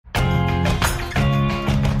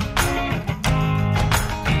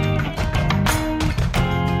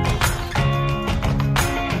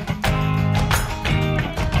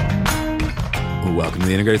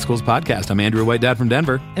the Integrated Schools Podcast. I'm Andrew, a white dad from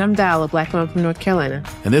Denver. And I'm Dal, a black woman from North Carolina.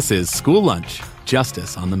 And this is School Lunch,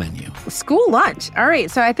 Justice on the Menu. School lunch. All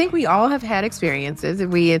right. So I think we all have had experiences if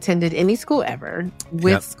we attended any school ever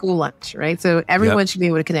with school lunch, right? So everyone should be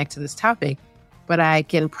able to connect to this topic. But I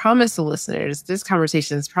can promise the listeners this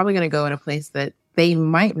conversation is probably going to go in a place that they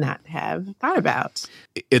might not have thought about.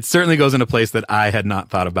 It certainly goes in a place that I had not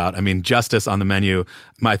thought about. I mean, justice on the menu,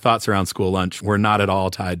 my thoughts around school lunch were not at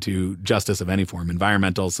all tied to justice of any form,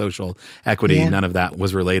 environmental, social, equity, none of that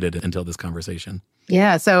was related until this conversation.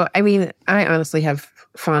 Yeah. So, I mean, I honestly have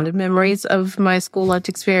fond memories of my school lunch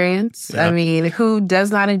experience. I mean, who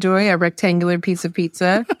does not enjoy a rectangular piece of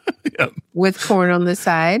pizza with corn on the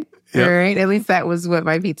side? Right? At least that was what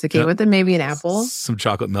my pizza came with, and maybe an apple. Some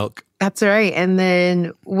chocolate milk. That's right. And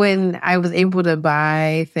then when I was able to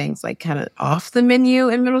buy things like kind of off the menu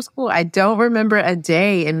in middle school, I don't remember a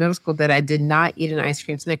day in middle school that I did not eat an ice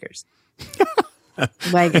cream Snickers.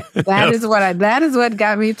 Like that is what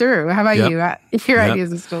got me through. How about you? Your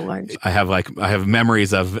ideas of school lunch? I have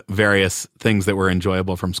memories of various things that were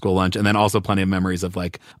enjoyable from school lunch, and then also plenty of memories of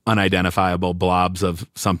like unidentifiable blobs of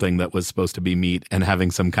something that was supposed to be meat and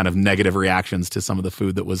having some kind of negative reactions to some of the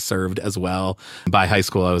food that was served as well. By high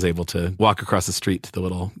school, I was able to walk across the street to the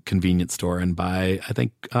little convenience store and buy, I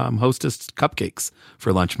think, Hostess cupcakes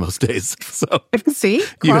for lunch most days. So see,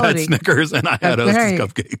 you had Snickers and I had Hostess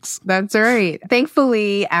cupcakes. That's right.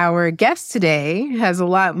 Thankfully, our guest today has a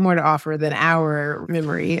lot more to offer than our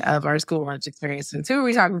memory of our school lunch experience. And who are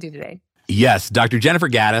we talking to today? Yes, Dr. Jennifer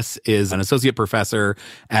Gaddis is an associate professor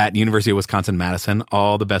at University of Wisconsin-Madison.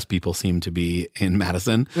 All the best people seem to be in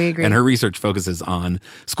Madison. We agree. And her research focuses on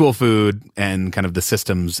school food and kind of the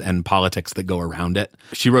systems and politics that go around it.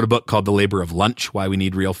 She wrote a book called The Labor of Lunch, Why We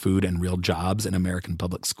Need Real Food and Real Jobs in American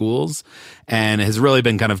Public Schools, and has really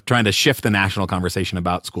been kind of trying to shift the national conversation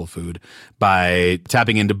about school food by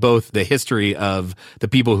tapping into both the history of the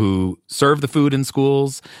people who serve the food in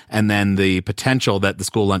schools and then the potential that the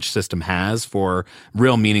school lunch system has for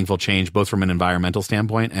real meaningful change, both from an environmental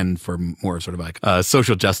standpoint and from more sort of like a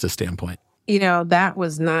social justice standpoint. You know, that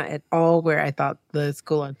was not at all where I thought the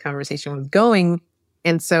school lunch conversation was going.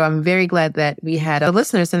 And so I'm very glad that we had a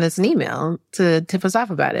listener send us an email to tip us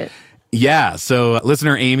off about it. Yeah. So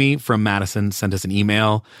listener Amy from Madison sent us an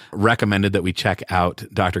email, recommended that we check out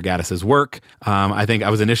Dr. Gaddis's work. I think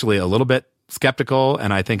I was initially a little bit skeptical,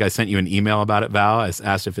 and I think I sent you an email about it, Val. I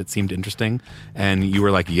asked if it seemed interesting, and you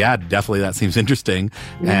were like, yeah, definitely that seems interesting.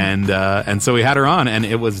 Yeah. And so we had her on, and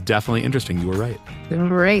it was definitely interesting. You were right.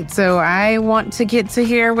 Great. So I want to get to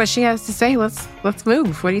hear what she has to say. Let's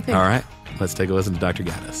move. What do you think? All right. Let's take a listen to Dr.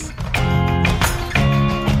 Gaddis.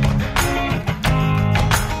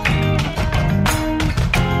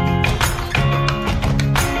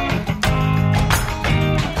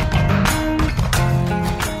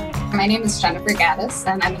 My name is Jennifer Gaddis,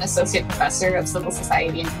 and I'm an associate professor of civil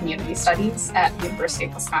society and community studies at the University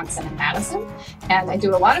of Wisconsin in Madison. And I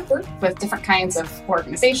do a lot of work with different kinds of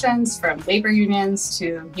organizations, from labor unions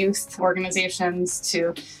to youth organizations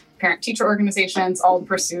to parent-teacher organizations, all in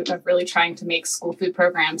pursuit of really trying to make school food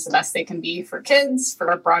programs the best they can be for kids, for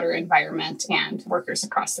our broader environment, and workers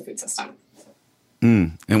across the food system.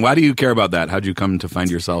 And why do you care about that? How'd you come to find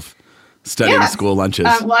yourself studying school lunches?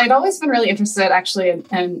 Well, I'd always been really interested actually in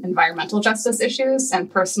environmental justice issues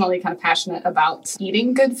and personally kind of passionate about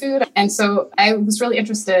eating good food. And so I was really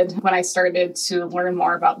interested when I started to learn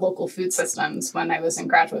more about local food systems when I was in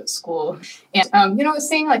graduate school. And, I was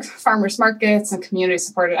seeing like farmers markets and community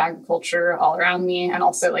supported agriculture all around me, and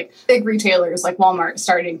also like big retailers like Walmart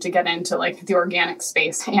starting to get into like the organic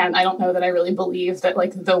space. And I don't know that I really believe that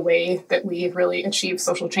like the way that we really achieve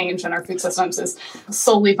social change in our food systems is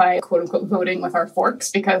solely by quote unquote voting with our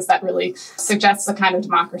forks, because that really suggests a kind of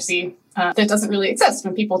democracy that doesn't really exist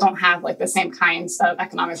when people don't have like the same kinds of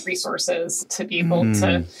economic resources to be able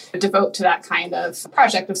to devote to that kind of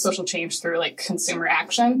project of social change through like consumer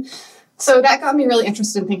action. So that got me really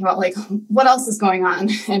interested in thinking about like what else is going on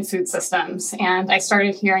in food systems. And I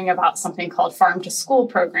started hearing about something called farm to school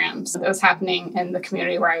programs that was happening in the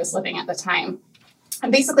community where I was living at the time.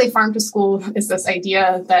 And basically, farm to school is this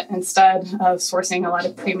idea that instead of sourcing a lot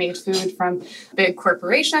of pre-made food from big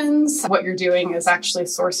corporations, what you're doing is actually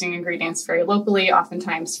sourcing ingredients very locally,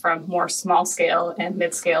 oftentimes from more small-scale and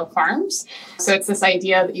mid-scale farms. So it's this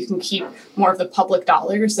idea that you can keep more of the public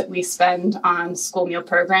dollars that we spend on school meal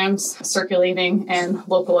programs circulating in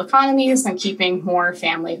local economies and keeping more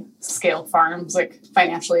family-scale farms like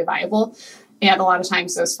financially viable. And a lot of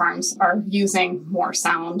times those farms are using more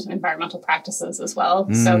sound environmental practices as well.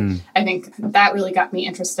 So I think that really got me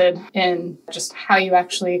interested in just how you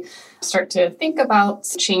actually start to think about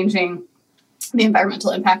changing the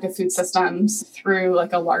environmental impact of food systems through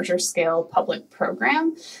like a larger scale public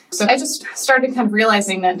program. So I just started kind of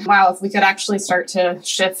realizing that, wow, if we could actually start to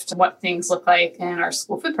shift what things look like in our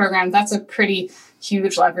school food program, that's a pretty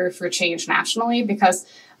huge lever for change nationally, because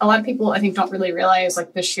a lot of people, I think, don't really realize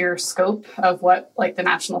like the sheer scope of what like the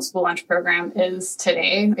National School Lunch Program is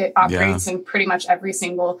today. It operates in pretty much every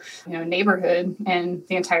single, neighborhood in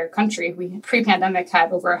the entire country. We pre-pandemic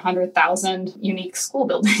had over 100,000 unique school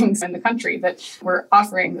buildings in the country that were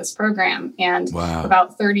offering this program, and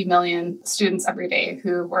about 30 million students every day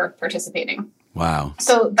who were participating. Wow.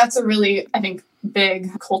 So that's a really, I think,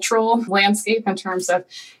 big cultural landscape in terms of,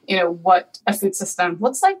 what a food system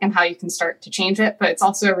looks like and how you can start to change it. But it's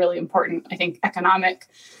also a really important, I think, economic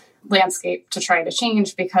landscape to try to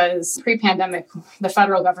change, because pre-pandemic, the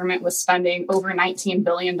federal government was spending over $19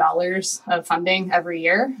 billion of funding every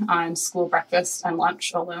year on school breakfast and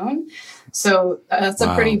lunch alone. So that's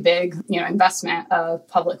a pretty big, investment of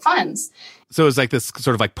public funds. So it's like this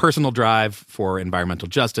sort of like personal drive for environmental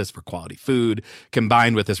justice, for quality food,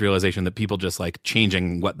 combined with this realization that people just like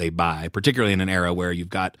changing what they buy, particularly in an era where you've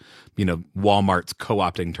got, Walmart's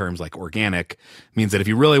co-opting terms like organic, means that if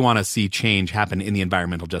you really want to see change happen in the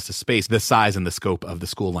environmental justice space, the size and the scope of the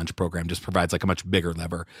school lunch program just provides like a much bigger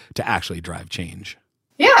lever to actually drive change.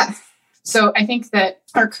 Yeah. So I think that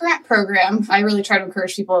our current program, I really try to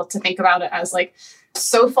encourage people to think about it as like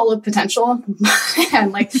so full of potential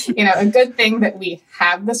and like, a good thing that we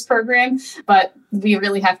have this program, but we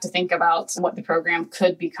really have to think about what the program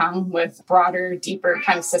could become with broader, deeper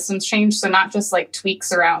kind of systems change. So not just like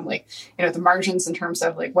tweaks around like, the margins in terms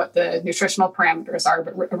of like what the nutritional parameters are,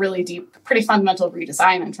 but a really deep, pretty fundamental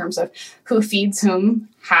redesign in terms of who feeds whom,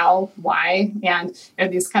 how, why, and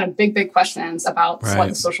these kind of big questions about what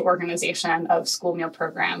the social organization of school meal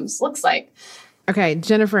programs looks like. Okay,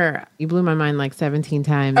 Jennifer, you blew my mind like 17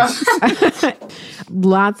 times.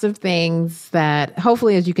 Lots of things that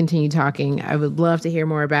hopefully as you continue talking, I would love to hear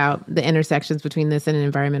more about the intersections between this and an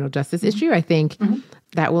environmental justice issue. I think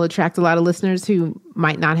that will attract a lot of listeners who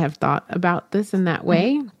might not have thought about this in that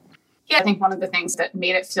way. Yeah, I think one of the things that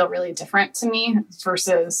made it feel really different to me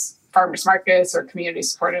versus farmers markets or community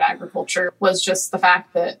supported agriculture was just the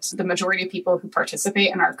fact that the majority of people who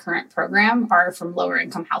participate in our current program are from lower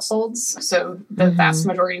income households. So the vast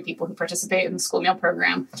majority of people who participate in the school meal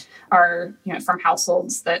program are, from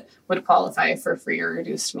households that would qualify for free or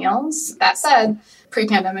reduced meals. That said,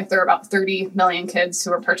 pre-pandemic, there were about 30 million kids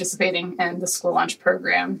who were participating in the school lunch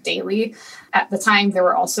program daily. At the time, there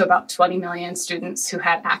were also about 20 million students who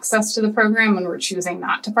had access to the program and were choosing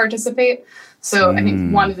not to participate. So I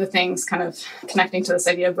think one of the things kind of connecting to this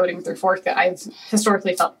idea of voting with your fork that I've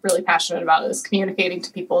historically felt really passionate about is communicating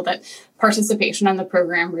to people that participation in the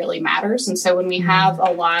program really matters. And so when we have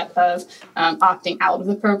a lot of opting out of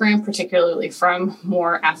the program, particularly from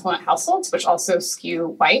more affluent households, which also skew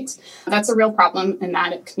white, that's a real problem in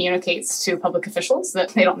that it communicates to public officials that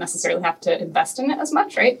they don't necessarily have to invest in it as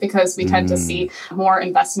much, right? Because we tend to see more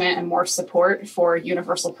investment and more support for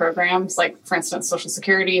universal programs, like, for instance, Social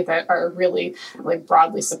Security, that are really like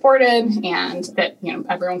broadly supported and that,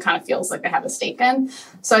 everyone kind of feels like they have a stake in.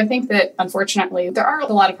 So I think that unfortunately, there are a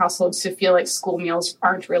lot of households who feel like school meals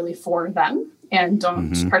aren't really for them and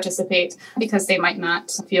don't participate because they might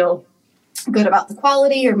not feel good about the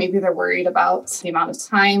quality, or maybe they're worried about the amount of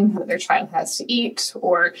time that their child has to eat,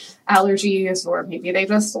 or allergies, or maybe they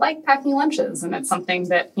just like packing lunches and it's something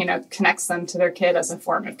that, connects them to their kid as a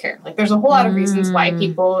form of care. Like there's a whole lot of reasons why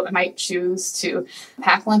people might choose to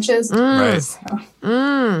pack lunches. Right. So.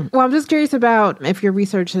 Well, I'm just curious about if your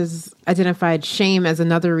research has identified shame as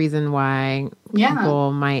another reason why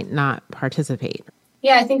people might not participate.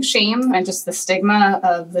 Yeah, I think shame and just the stigma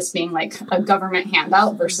of this being like a government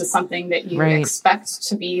handout versus something that you expect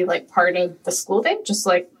to be like part of the school day, just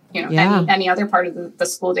like, any other part of the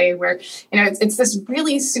school day where, it's this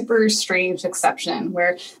really super strange exception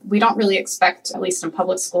where we don't really expect, at least in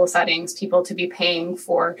public school settings, people to be paying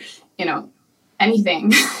for,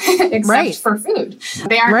 anything except for food.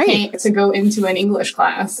 They aren't paying to go into an English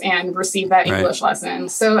class and receive that English lesson.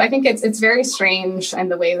 So I think it's very strange in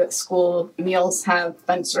the way that school meals have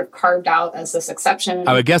been sort of carved out as this exception.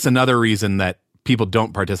 I would guess another reason that people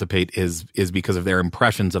don't participate is because of their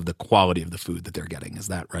impressions of the quality of the food that they're getting. Is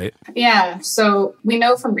that right? Yeah. So we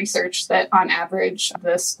know from research that on average,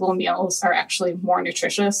 the school meals are actually more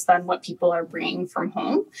nutritious than what people are bringing from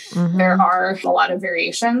home. There are a lot of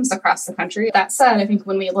variations across the country. That said, I think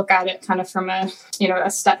when we look at it kind of from a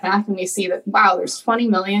step back and we see that, wow, there's 20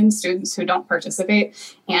 million students who don't participate,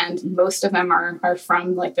 and most of them are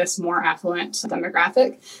from like this more affluent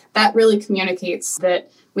demographic, that really communicates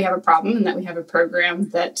that we have a problem and that we have a program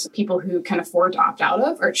that people who can afford to opt out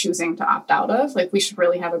of are choosing to opt out of. Like, we should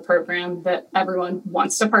really have a program that everyone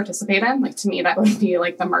wants to participate in. Like, to me, that would be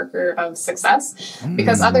like the marker of success,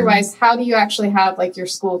 because otherwise, how do you actually have like your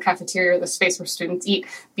school cafeteria, the space where students eat,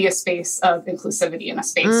 be a space of inclusivity and a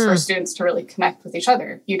space for students to really connect with each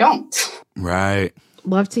other? You don't. Right.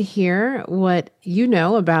 Love to hear what you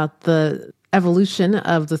know about the evolution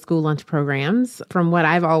of the school lunch programs. From what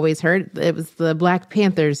I've always heard, it was the Black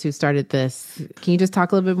Panthers who started this. Can you just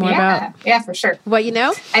talk a little bit more about? Yeah, for sure. What you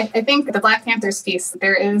know? I think the Black Panthers piece,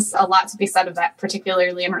 there is a lot to be said of that,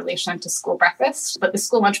 particularly in relation to school breakfast, but the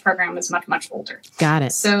school lunch program is much, much older. Got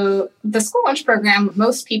it. So the school lunch program,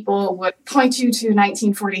 most people would point you to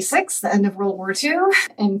 1946, the end of World War II.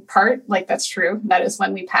 In part, like, that's true. That is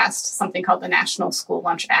when we passed something called the National School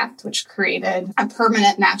Lunch Act, which created a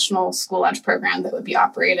permanent national school lunch program that would be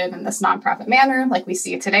operated in this nonprofit manner like we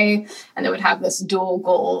see today, and it would have this dual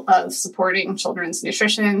goal of supporting children's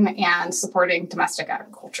nutrition and supporting domestic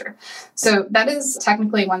agriculture. So that is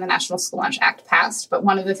technically when the National School Lunch Act passed, but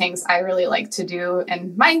one of the things I really like to do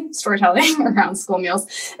in my storytelling around school meals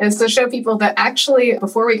is to show people that actually,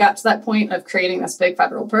 before we got to that point of creating this big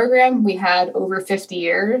federal program, we had over 50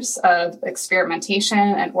 years of experimentation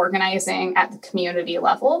and organizing at the community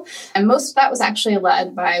level, and most of that was actually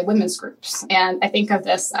led by women's groups. And I think of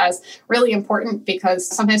this as really important because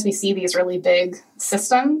sometimes we see these really big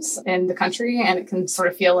systems in the country and it can sort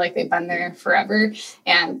of feel like they've been there forever.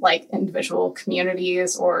 And like individual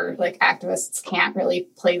communities or like activists can't really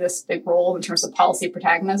play this big role in terms of policy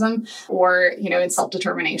protagonism or, you know, in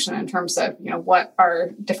self-determination in terms of, you know, what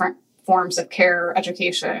are different forms of care,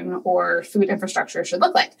 education, or food infrastructure should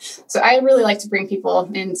look like. So I really like to bring people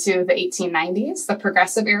into the 1890s, the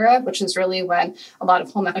progressive era, which is really when a lot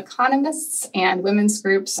of home economists and women's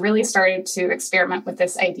groups really started to experiment with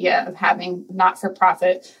this idea of having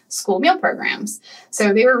not-for-profit school meal programs.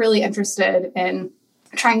 So they were really interested in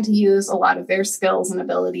trying to use a lot of their skills and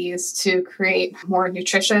abilities to create more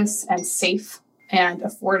nutritious and safe and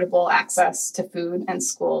affordable access to food and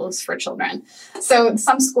schools for children. So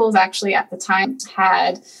some schools actually at the time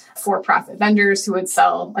had for-profit vendors who would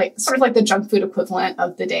sell like sort of like the junk food equivalent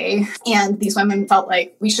of the day. And these women felt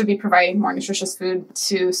like we should be providing more nutritious food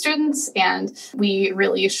to students, and we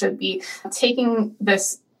really should be taking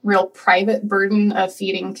this real private burden of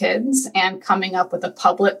feeding kids and coming up with a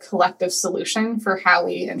public collective solution for how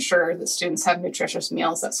we ensure that students have nutritious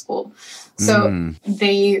meals at school. So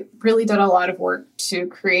they really did a lot of work to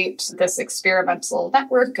create this experimental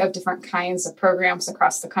network of different kinds of programs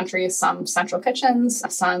across the country, some central kitchens,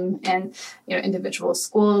 some in, you know, individual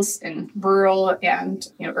schools in rural and,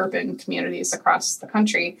 you know, urban communities across the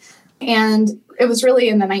country. And it was really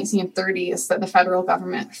in the 1930s that the federal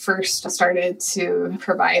government first started to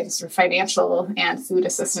provide sort of financial and food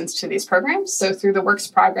assistance to these programs. So through the Works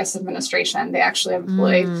Progress Administration, they actually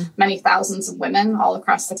employed many thousands of women all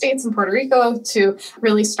across the states and Puerto Rico to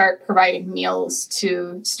really start providing meals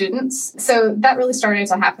to students. So that really started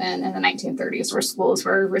to happen in the 1930s, where schools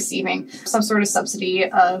were receiving some sort of subsidy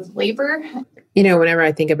of labor. You know, whenever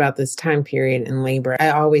I think about this time period in labor, I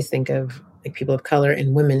always think of like people of color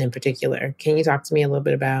and women in particular. Can you talk to me a little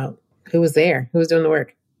bit about who was there? Who was doing the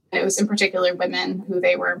work? It was in particular women who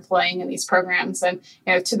they were employing in these programs. And,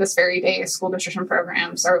 you know, to this very day, school nutrition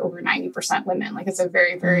programs are over 90% women. Like, it's a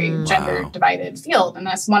very, very gender divided field. And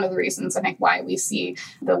that's one of the reasons I think why we see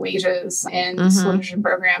the wages in school nutrition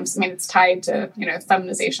programs. I mean, it's tied to, you know,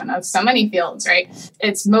 feminization of so many fields, right?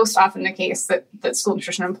 It's most often the case that school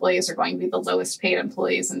nutrition employees are going to be the lowest paid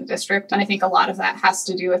employees in the district. And I think a lot of that has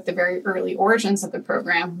to do with the very early origins of the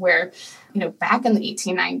program, where, you know, back in the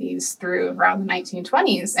 1890s through around the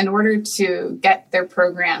 1920s, in order to get their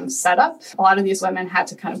programs set up, a lot of these women had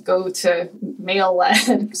to kind of go to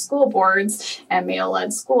male-led school boards and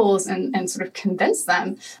male-led schools and sort of convince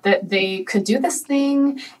them that they could do this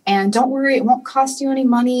thing and don't worry, it won't cost you any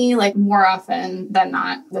money. Like, more often than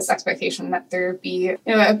not, this expectation that there be,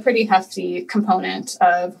 you know, a pretty hefty component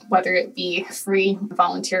of whether it be free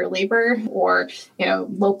volunteer labor or, you know,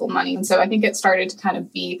 local money. And so I think it started to kind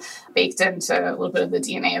of be baked into a little bit of the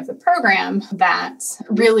DNA of the program that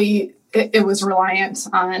really it was reliant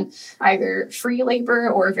on either free labor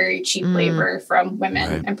or very cheap labor from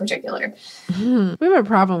women in particular. We have a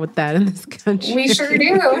problem with that in this country. We sure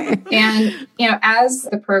do. And, you know, as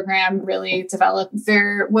the program really developed,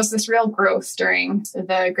 there was this real growth during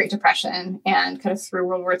the Great Depression and kind of through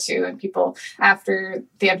World War II. And people, after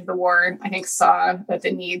the end of the war, I think saw that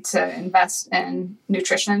the need to invest in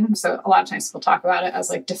nutrition. So a lot of times people talk about it as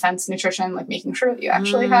like defense nutrition, like making sure that you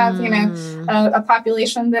actually have, you know, a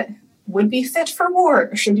population that would be fit for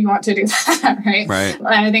war should you want to do that, right? Right. And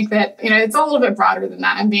I think that, it's a little bit broader than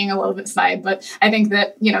that. I'm being a little bit snide, but I think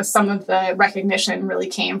that, some of the recognition really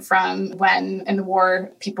came from when in the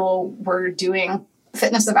war people were doing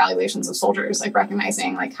fitness evaluations of soldiers, like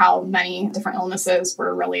recognizing like how many different illnesses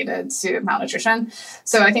were related to malnutrition.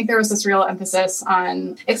 So I think there was this real emphasis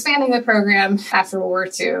on expanding the program after World War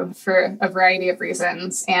II for a variety of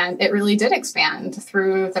reasons. And it really did expand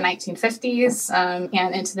through the 1950s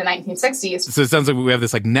and into the 1960s. So it sounds like we have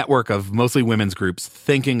this like network of mostly women's groups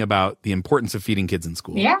thinking about the importance of feeding kids in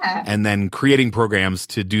school. Yeah. And then creating programs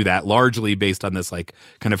to do that largely based on this like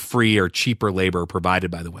kind of free or cheaper labor provided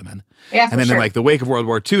by the women. Yeah, and then sure. in like the wake of World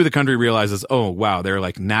War II, the country realizes, oh, wow, there are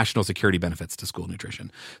like national security benefits to school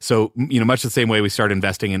nutrition. So, much the same way we started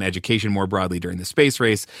investing in education more broadly during the space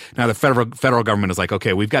race. Now the federal government is like,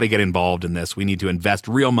 okay, we've got to get involved in this. We need to invest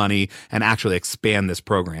real money and actually expand this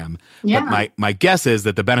program. Yeah. But my guess is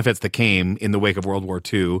that the benefits that came in the wake of World War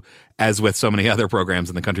II, as with so many other programs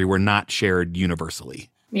in the country, were not shared universally.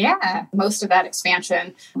 Yeah, most of that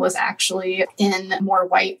expansion was actually in more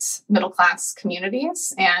white middle-class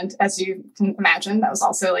communities. And as you can imagine, that was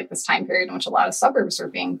also like this time period in which a lot of suburbs were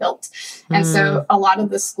being built. And so a lot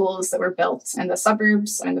of the schools that were built in the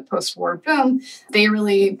suburbs in the post-war boom, they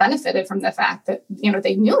really benefited from the fact that,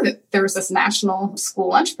 they knew that there was this national school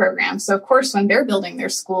lunch program. So of course, when they're building their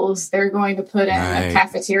schools, they're going to put in a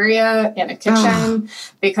cafeteria and a kitchen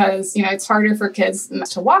because, it's harder for kids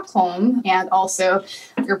to walk home. And also,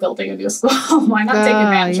 you're building a new school, why not take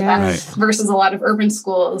advantage of that? Right. Versus a lot of urban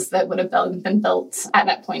schools that would have been built at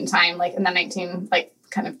that point in time, like in the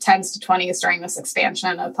 10s to 20s during this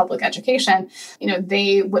expansion of public education,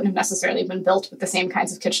 they wouldn't have necessarily been built with the same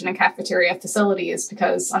kinds of kitchen and cafeteria facilities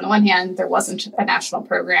because on the one hand, there wasn't a national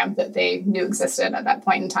program that they knew existed at that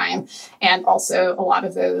point in time. And also a lot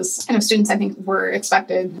of those students, I think, were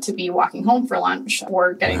expected to be walking home for lunch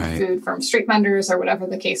or getting food from street vendors or whatever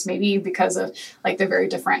the case may be because of like the very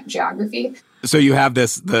different geography. So you have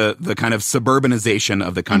the kind of suburbanization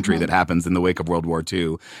of the country that happens in the wake of World War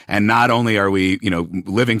II. And not only are we,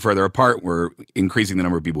 living further apart, we're increasing the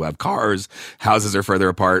number of people who have cars, houses are further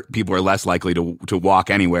apart, people are less likely to walk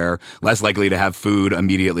anywhere, less likely to have food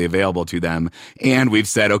immediately available to them. And we've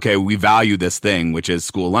said, okay, we value this thing, which is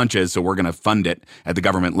school lunches, so we're going to fund it at the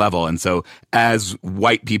government level. And so as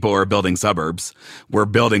white people are building suburbs, we're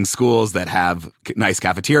building schools that have nice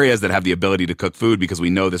cafeterias, that have the ability to cook food because we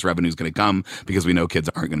know this revenue is going to come, because we know kids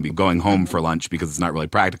aren't going to be going home for lunch because it's not really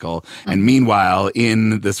practical. And meanwhile,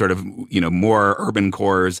 in the sort of, more urban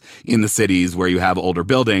cores in the cities where you have older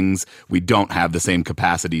buildings, we don't have the same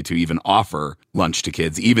capacity to even offer lunch to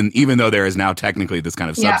kids, even though there is now technically this kind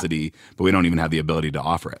of subsidy, but we don't even have the ability to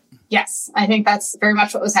offer it. Yes, I think that's very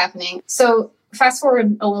much what was happening. So fast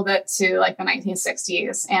forward a little bit to like the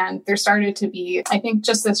 1960s, and there started to be, I think,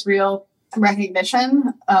 just this real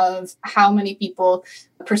recognition of how many people,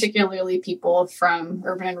 particularly people from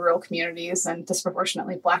urban and rural communities and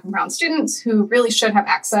disproportionately Black and brown students who really should have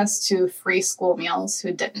access to free school meals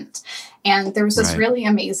who didn't. And there was this really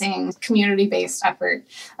amazing community-based effort.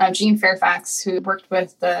 Jean Fairfax, who worked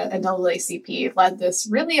with the NAACP, led this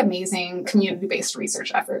really amazing community-based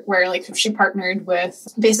research effort where she partnered with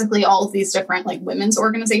basically all of these different women's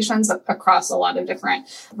organizations across a lot of different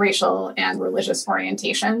racial and religious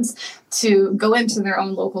orientations to go into their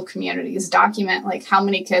own local communities, document how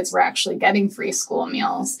many kids were actually getting free school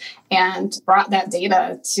meals, and brought that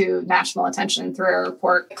data to national attention through a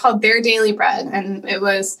report called Their Daily Bread. And it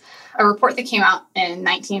was a report that came out in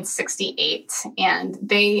 1968. And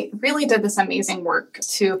they really did this amazing work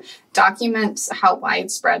to document how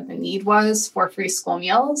widespread the need was for free school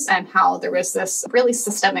meals and how there was this really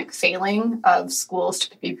systemic failing of schools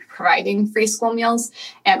to be providing free school meals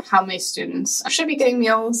and how many students should be getting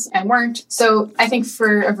meals and weren't. So I think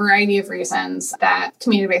for a variety of reasons that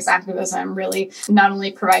community-based activism really not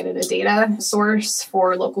only provided a data source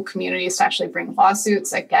for local communities to actually bring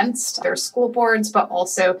lawsuits against their school boards, but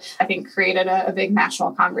also I think created a big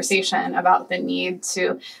national conversation about the need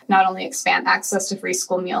to not only expand access to free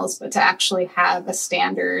school meals, but to actually have a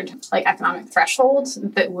standard economic threshold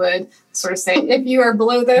that would sort of say, if you are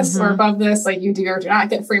below this or above this, you do or do not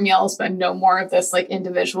get free meals, but no more of this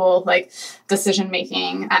individual decision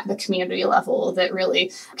making at the community level that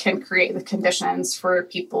really can create the conditions for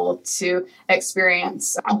people to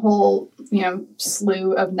experience a whole,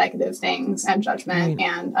 slew of negative things and judgment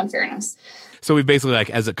and unfairness. So we basically,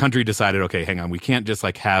 as a country, decided, okay, hang on, we can't just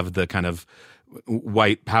have the kind of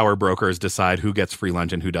white power brokers decide who gets free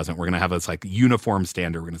lunch and who doesn't. We're going to have this like uniform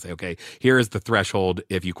standard. We're going to say, okay, here is the threshold.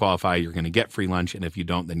 If you qualify, you're going to get free lunch. And if you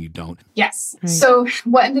don't, then you don't. Yes. Right. So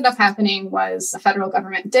what ended up happening was the federal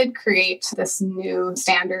government did create this new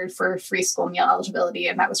standard for free school meal eligibility.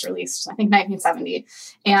 And that was released, I think, 1970.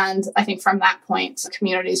 And I think from that point,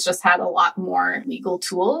 communities just had a lot more legal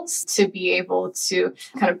tools to be able to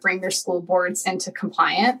kind of bring their school boards into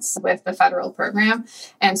compliance with the federal program.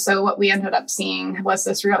 And so what we ended up seeing was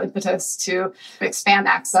this real impetus to expand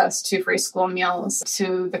access to free school meals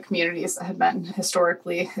to the communities that had been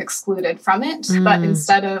historically excluded from it. But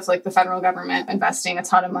instead of like the federal government investing a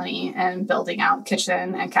ton of money and building out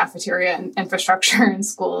kitchen and cafeteria and infrastructure in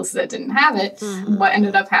schools that didn't have it, what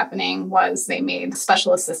ended up happening was they made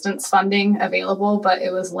special assistance funding available, but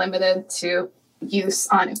it was limited to use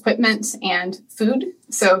on equipment and food.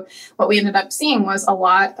 So what we ended up seeing was a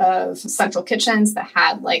lot of central kitchens that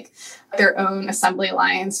had like their own assembly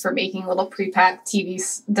lines for making little pre-packed TV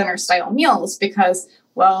dinner style meals because,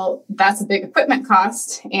 well, that's a big equipment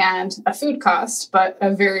cost and a food cost, but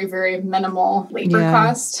a very, very minimal labor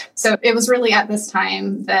cost. So it was really at this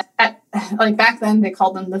time that like back then they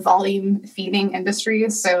called them the volume feeding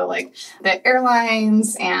industries. So like the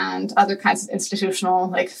airlines and other kinds of institutional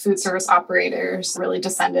like food service operators really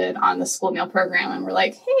descended on the school meal program and were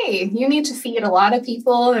like, hey, you need to feed a lot of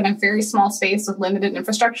people in a very small space with limited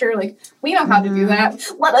infrastructure. Like we know how to do that.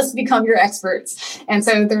 Let us become your experts. And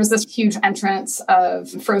so there was this huge entrance of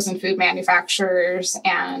frozen food manufacturers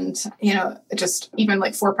and, you know, just even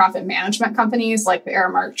like for-profit management companies like the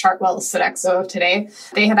Aramark, Chartwell, Sodexo of today.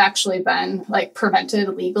 They had actually been like prevented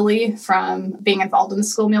legally from being involved in the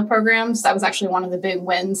school meal programs. That was actually one of the big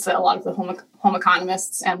wins that a lot of the home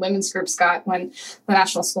economists and women's groups got when the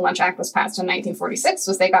National School Lunch Act was passed in 1946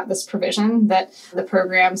 was they got this provision that the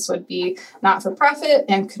programs would be not for profit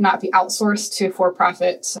and could not be outsourced to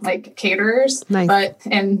for-profit like caterers. Nice. But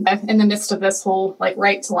in the midst of this whole like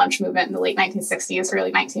right to lunch movement in the late 1960s,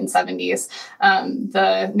 early 1970s,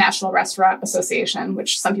 the National Restaurant Association,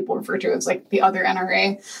 which some people refer to as like the other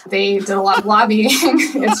NRA, they did a lot of lobbying.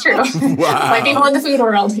 It's true. Wow. Like people in the food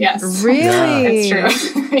world, yes. Really? Yeah. It's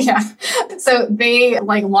true. Yeah. So they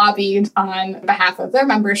like lobbied on behalf of their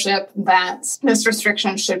membership that this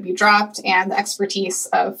restriction should be dropped and the expertise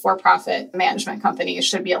of for-profit management companies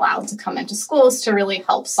should be allowed to come into schools to really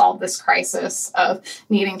help solve this crisis of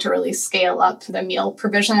needing to really scale up the meal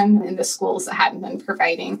provision in the schools that hadn't been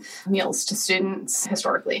providing meals to students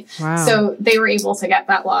historically. Wow. So they were able to get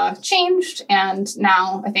that law changed. And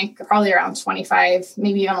now I think probably around 25,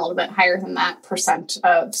 maybe even a little bit higher than that, %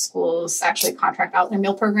 of schools actually contract out their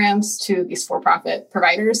meal programs to these for-profit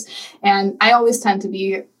providers. And I always tend to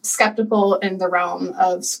be skeptical in the realm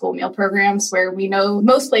of school meal programs where we know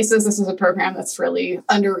most places this is a program that's really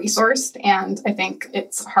under-resourced. And I think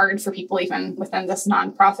it's hard for people even within this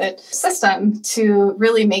nonprofit system to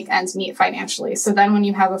really make ends meet financially. So then when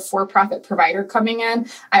you have a for-profit provider coming in,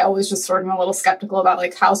 I always just sort of am a little skeptical about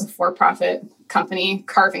like how's a for-profit company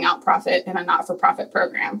carving out profit in a not-for-profit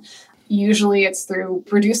program. Usually it's through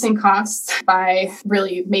reducing costs by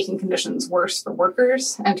really making conditions worse for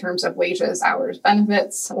workers in terms of wages, hours,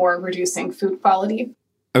 benefits, or reducing food quality.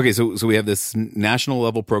 Okay, so we have this national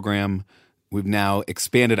level program. We've now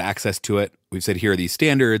expanded access to it. We've said, here are these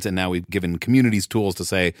standards, and now we've given communities tools to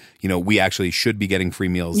say, you know, we actually should be getting free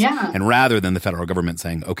meals. Yeah. And rather than the federal government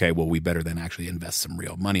saying, okay, well, we better then actually invest some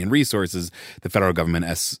real money and resources, the federal government,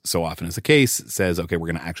 as so often is the case, says, okay, we're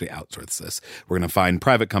going to actually outsource this. We're going to find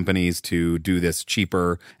private companies to do this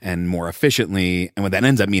cheaper and more efficiently. And what that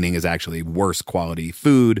ends up meaning is actually worse quality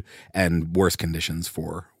food and worse conditions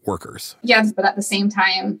for workers. Yes, but at the same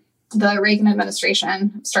time, the Reagan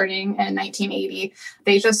administration, starting in 1980,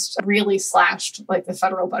 they just really slashed like the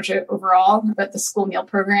federal budget overall. But the school meal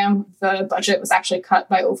program, the budget was actually cut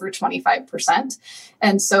by over 25%.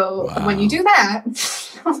 And so when you do that,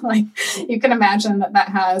 like you can imagine that that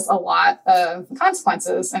has a lot of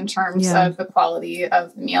consequences in terms of the quality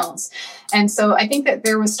of the meals. And so I think that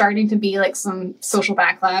there was starting to be like some social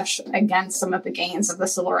backlash against some of the gains of the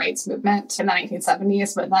civil rights movement in the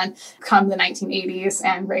 1970s. But then come the 1980s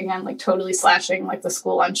and Reagan like totally slashing like the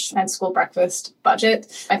school lunch and school breakfast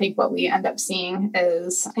budget, I think what we end up seeing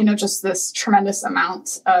is, you know, just this tremendous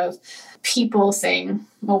amount of people saying,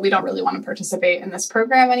 well, we don't really want to participate in this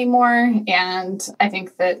program anymore. And I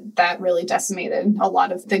think that that really decimated a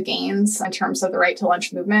lot of the gains in terms of the right to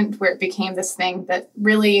lunch movement, where it became this thing that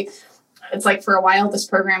really It's like for a while, this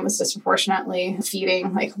program was disproportionately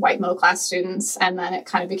feeding like white middle class students. And then it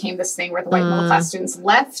kind of became this thing where the white middle class students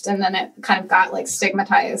left. And then it kind of got like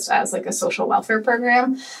stigmatized as like a social welfare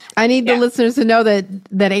program. I need the listeners to know that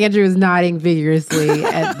Andrew is nodding vigorously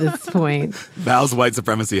at this point. Val's white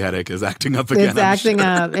supremacy headache is acting up again. It's acting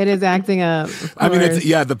up. It is acting up. I mean,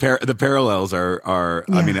 the parallels are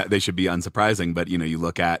I mean, they should be unsurprising, but you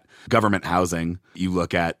look at government housing, you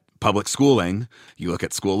look at public schooling, you look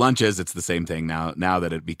at school lunches, it's the same thing now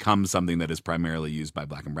that it becomes something that is primarily used by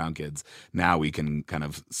Black and brown kids. Now we can kind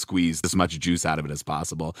of squeeze as much juice out of it as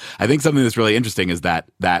possible. I think something that's really interesting is that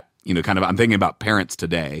kind of I'm thinking about parents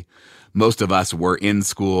today. Most of us were in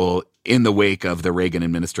school in the wake of the Reagan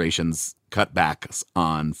administration's cutbacks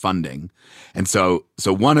on funding. And so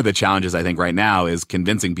one of the challenges I think right now is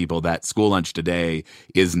convincing people that school lunch today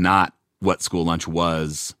is not what school lunch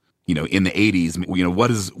was, in the 80s.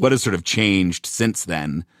 What has sort of changed since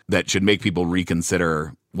then that should make people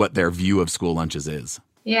reconsider what their view of school lunches is?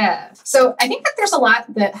 Yeah. So I think that there's a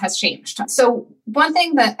lot that has changed. So one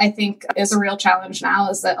thing that I think is a real challenge now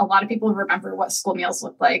is that a lot of people remember what school meals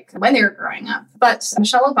looked like when they were growing up. But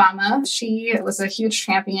Michelle Obama, she was a huge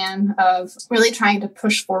champion of really trying to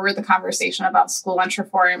push forward the conversation about school lunch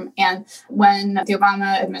reform. And when the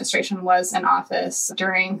Obama administration was in office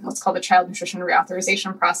during what's called the Child Nutrition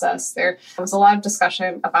Reauthorization process, there was a lot of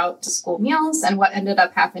discussion about school meals. And what ended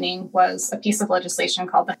up happening was a piece of legislation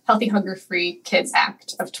called the Healthy Hunger Free Kids Act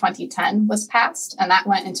of 2010 was passed, and that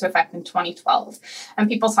went into effect in 2012. And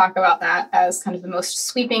people talk about that as kind of the most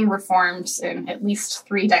sweeping reforms in at least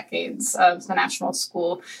 3 decades of the national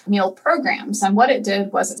school meal programs. And what it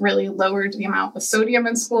did was it really lowered the amount of sodium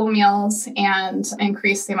in school meals and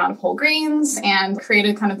increased the amount of whole grains and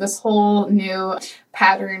created kind of this whole new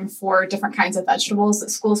pattern for different kinds of vegetables that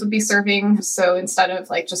schools would be serving. So instead of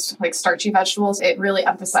just starchy vegetables, it really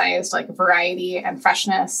emphasized variety and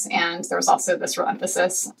freshness. And there was also this real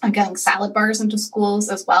emphasis on getting salad bars into schools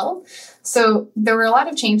as well. So there were a lot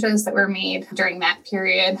of changes that were made during that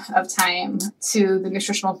period of time to the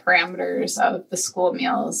nutritional parameters of the school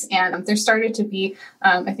meals. And there started to be,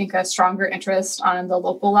 I think, a stronger interest on the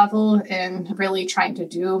local level in really trying to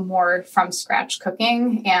do more from scratch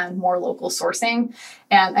cooking and more local sourcing.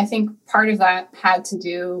 And I think part of that had to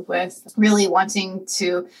do with really wanting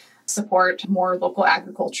to support more local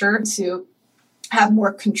agriculture, to have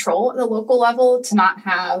more control at the local level, to not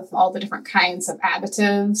have all the different kinds of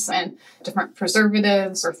additives and different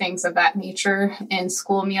preservatives or things of that nature in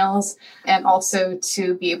school meals, and also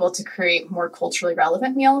to be able to create more culturally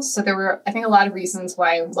relevant meals. So there were, I think, a lot of reasons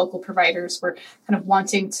why local providers were kind of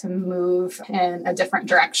wanting to move in a different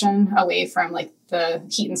direction away from the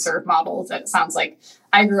heat and serve model that sounds like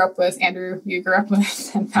I grew up with, Andrew, you grew up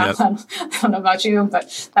with, and Pat, I don't know about you,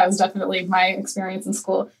 but that was definitely my experience in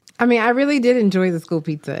school. I mean, I really did enjoy the school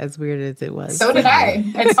pizza, as weird as it was. So did I.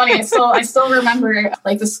 It's funny. I still remember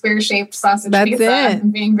the square-shaped sausage pizza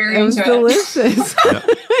and being very into it. It was delicious.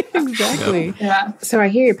 Exactly. Yeah. So I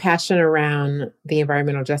hear your passion around the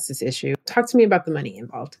environmental justice issue. Talk to me about the money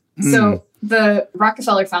involved. So the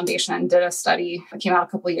Rockefeller Foundation did a study that came out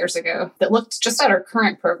a couple of years ago that looked just at our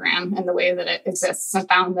current program and the way that it exists, and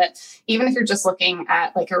found that even if you're just looking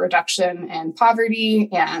at a reduction in poverty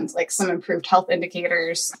and some improved health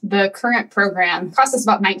indicators, the current program processes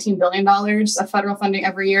about $19 billion of federal funding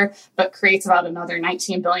every year, but creates about another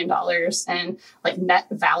 $19 billion in net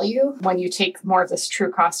value when you take more of this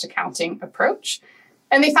true cost accounting approach.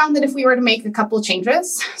 And they found that if we were to make a couple of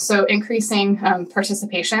changes, so increasing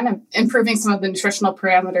participation and improving some of the nutritional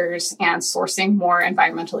parameters and sourcing more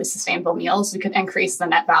environmentally sustainable meals, we could increase the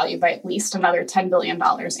net value by at least another $10 billion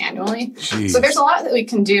annually. Jeez. So there's a lot that we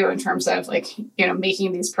can do in terms of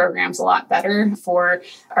making these programs a lot better for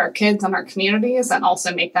our kids and our communities, and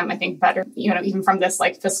also make them, I think, better, even from this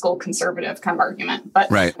fiscal conservative kind of argument.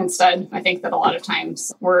 But instead, I think that a lot of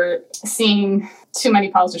times we're seeing too many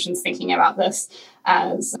politicians thinking about this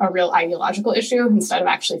as a real ideological issue instead of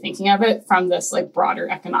actually thinking of it from this broader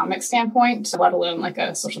economic standpoint, let alone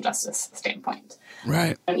a social justice standpoint.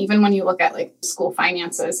 Right. And even when you look at school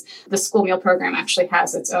finances, the school meal program actually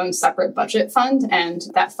has its own separate budget fund, and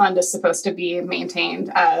that fund is supposed to be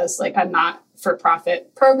maintained as a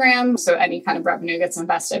not-for-profit program. So any kind of revenue gets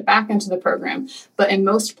invested back into the program. But in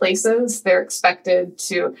most places, they're expected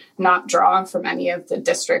to not draw from any of the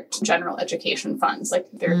district general education funds.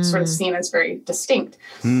 They're sort of seen as very distinct.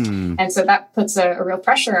 And so that puts a real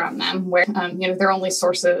pressure on them where, their only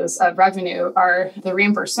sources of revenue are the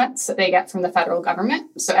reimbursements that they get from the federal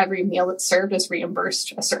government. So every meal that's served is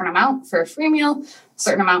reimbursed a certain amount for a free meal, a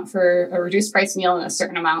certain amount for a reduced price meal, and a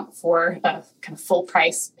certain amount for a kind of full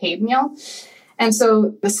price paid meal. And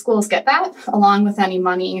so the schools get that, along with any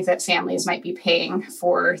money that families might be paying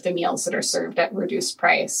for the meals that are served at reduced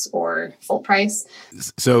price or full price.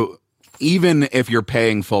 So even if you're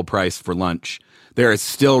paying full price for lunch, there is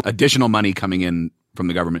still additional money coming in from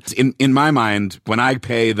the government. In my mind, when I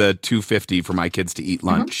pay the $2.50 for my kids to eat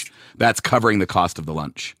lunch, that's covering the cost of the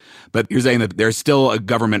lunch. But you're saying that there's still a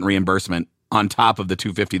government reimbursement on top of the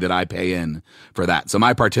 $2.50 that I pay in for that. So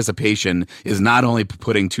my participation is not only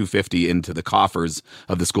putting $2.50 into the coffers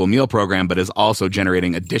of the school meal program, but is also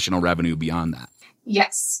generating additional revenue beyond that.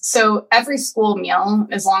 Yes. So every school meal,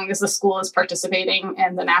 as long as the school is participating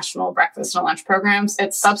in the national breakfast and lunch programs,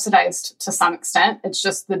 it's subsidized to some extent. It's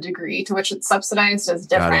just the degree to which it's subsidized is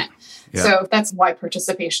different. Yeah. So that's why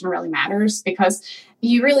participation really matters, because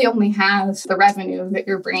you really only have the revenue that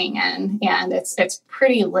you're bringing in, and it's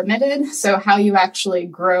pretty limited. So how you actually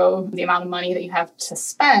grow the amount of money that you have to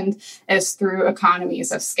spend is through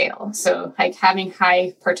economies of scale. So like having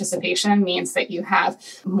high participation means that you have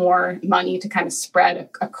more money to kind of spread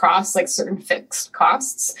across like certain fixed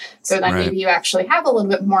costs. So then maybe you actually have a little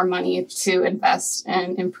bit more money to invest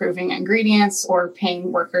in improving ingredients or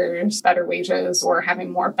paying workers better wages or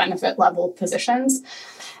having more benefit level positions.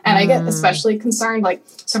 And I get especially concerned,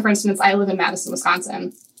 so for instance, I live in Madison,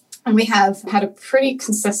 Wisconsin, and we have had a pretty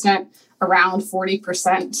consistent around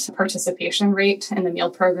 40% participation rate in the meal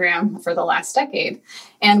program for the last decade.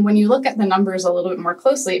 And when you look at the numbers a little bit more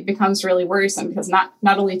closely, it becomes really worrisome because not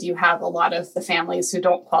only do you have a lot of the families who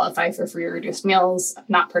don't qualify for free or reduced meals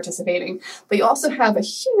not participating, but you also have a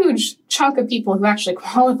huge chunk of people who actually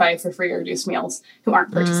qualify for free or reduced meals who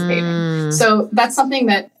aren't participating. So that's something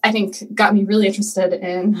that I think got me really interested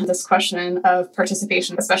in this question of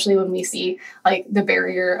participation, especially when we see like the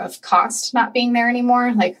barrier of cost not being there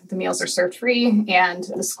anymore. Like the meals are served free and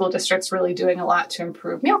the school district's really doing a lot to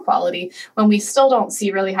improve meal quality. When we still don't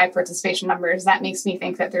see really high participation numbers, that makes me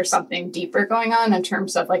think that there's something deeper going on in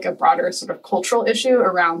terms of like a broader sort of cultural issue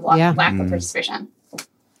around lack of participation.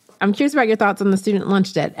 I'm curious about your thoughts on the student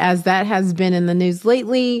lunch debt, as that has been in the news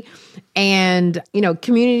lately. And,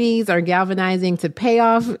 communities are galvanizing to pay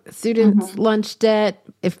off students' lunch debt.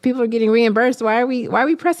 If people are getting reimbursed, why are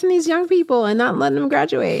we pressing these young people and not letting them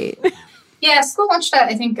graduate? Yeah, school lunch debt,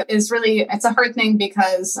 I think, it's a hard thing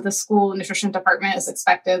because the school nutrition department is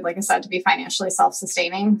expected, like I said, to be financially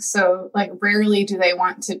self-sustaining. So, rarely do they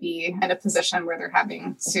want to be in a position where they're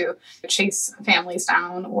having to chase families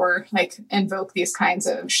down or, invoke these kinds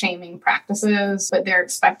of shaming practices. But they're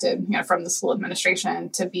expected, from the school administration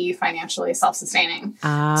to be financially self-sustaining.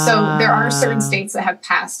 So there are certain states that have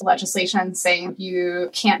passed legislation saying you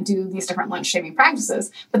can't do these different lunch shaming practices,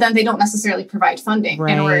 but then they don't necessarily provide funding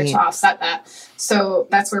in order to offset that. So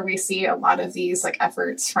that's where we see a lot of these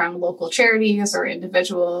efforts from local charities or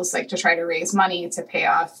individuals to try to raise money to pay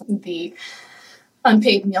off the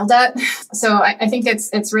unpaid meal debt. So I think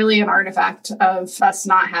it's really an artifact of us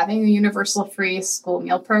not having a universal free school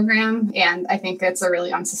meal program. And I think it's a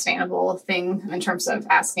really unsustainable thing in terms of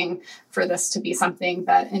asking for this to be something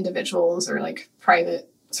that individuals or private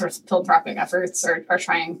sort of philanthropic efforts are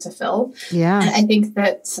trying to fill. Yeah. And I think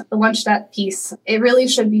that the lunch debt piece, it really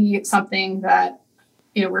should be something that,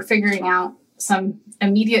 we're figuring out some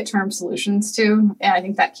immediate term solutions to. And I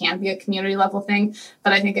think that can be a community level thing,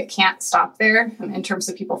 but I think it can't stop there in terms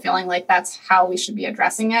of people feeling like that's how we should be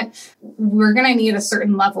addressing it. We're going to need a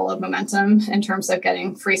certain level of momentum in terms of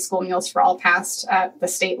getting free school meals for all passed at the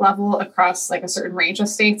state level across a certain range of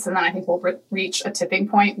states. And then I think we'll reach a tipping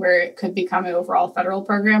point where it could become an overall federal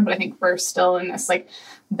program. But I think we're still in this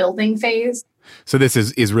building phase. So this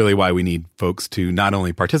is really why we need folks to not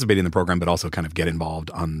only participate in the program, but also kind of get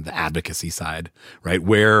involved on the advocacy side, right?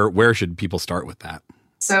 Where should people start with that?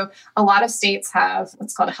 So a lot of states have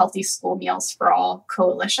what's called a Healthy School Meals for All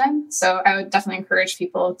coalition. So I would definitely encourage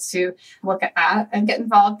people to look at that and get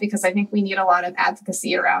involved, because I think we need a lot of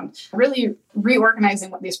advocacy around really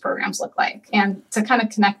reorganizing what these programs look like. And to kind of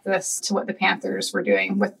connect this to what the Panthers were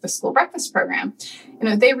doing with the school breakfast program,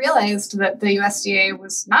 they realized that the USDA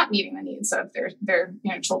was not meeting the needs of their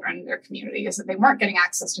children, their communities, that they weren't getting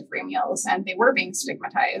access to free meals and they were being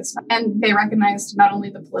stigmatized. And they recognized not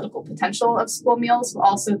only the political potential of school meals, but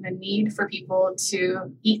also the need for people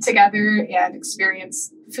to eat together and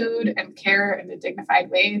experience food and care in a dignified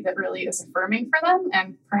way that really is affirming for them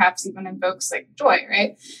and perhaps even invokes joy,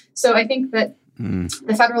 right? So I think that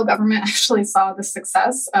The federal government actually saw the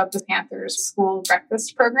success of the Panthers school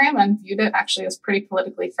breakfast program and viewed it actually as pretty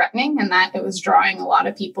politically threatening, and that it was drawing a lot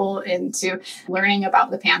of people into learning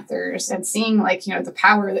about the Panthers and seeing the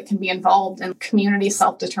power that can be involved in community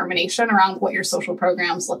self-determination around what your social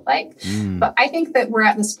programs look like. But I think that we're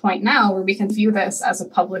at this point now where we can view this as a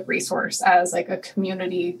public resource, as like a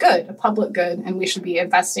community good, a public good, and we should be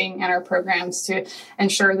investing in our programs to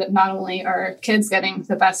ensure that not only are kids getting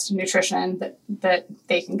the best nutrition that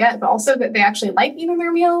they can get, but also that they actually like eating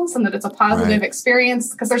their meals and that it's a positive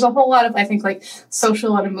experience, because there's a whole lot of, I think,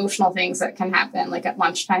 social and emotional things that can happen at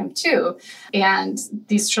lunchtime too. And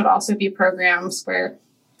these should also be programs where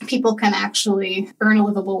people can actually earn a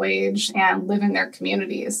livable wage and live in their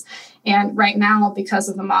communities. And right now, because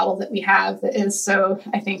of the model that we have that is so,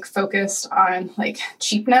 I think, focused on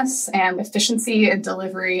cheapness and efficiency and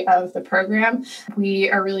delivery of the program, we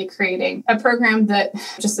are really creating a program that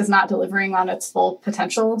just is not delivering on its full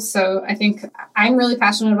potential. So I think I'm really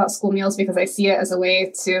passionate about school meals because I see it as a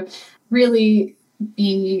way to really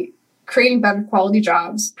be creating better quality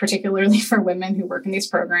jobs, particularly for women who work in these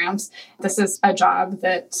programs. This is a job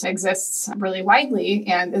that exists really widely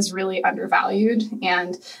and is really undervalued.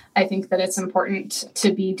 And I think that it's important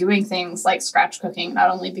to be doing things like scratch cooking, not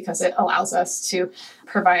only because it allows us to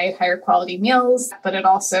provide higher quality meals, but it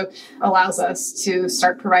also allows us to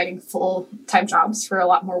start providing full-time jobs for a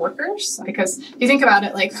lot more workers. Because if you think about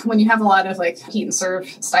it, when you have a lot of heat and serve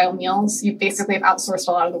style meals, you basically have outsourced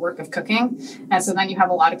a lot of the work of cooking. And so then you have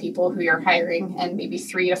a lot of people who you're hiring in maybe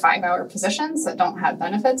 3 to 5 hour positions that don't have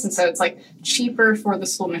benefits. And so it's cheaper for the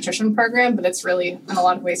school nutrition program, but it's really in a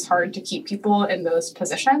lot of ways hard to keep people in those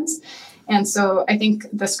positions. And so I think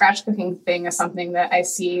the scratch cooking thing is something that I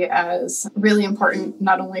see as really important,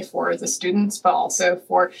 not only for the students, but also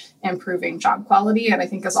for improving job quality. And I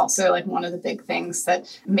think is also one of the big things that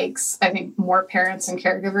makes, I think, more parents and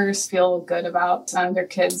caregivers feel good about their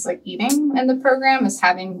kids eating in the program is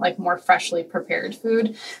having more freshly prepared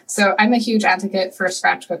food. So I'm a huge advocate for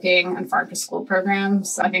scratch cooking and farm to school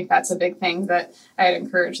programs. I think that's a big thing that I'd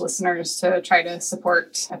encourage listeners to try to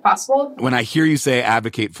support if possible. When I hear you say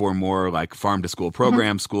advocate for more farm to school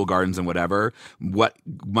programs, school gardens and whatever, what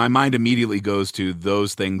my mind immediately goes to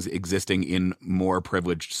those things existing in more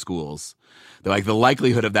privileged schools. The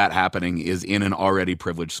likelihood of that happening is in an already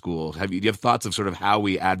privileged school. Do you have thoughts of sort of how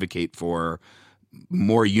we advocate for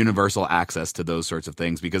more universal access to those sorts of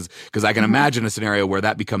things? Because I can imagine a scenario where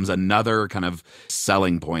that becomes another kind of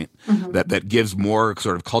selling point that gives more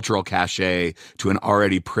sort of cultural cachet to an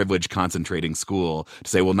already privileged concentrating school to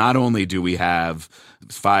say, well, not only do we have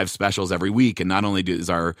 5 specials every week, and not only is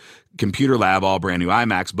our computer lab all brand new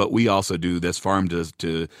iMacs, but we also do this farm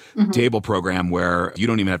to table program where you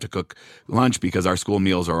don't even have to cook lunch because our school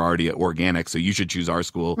meals are already organic. So you should choose our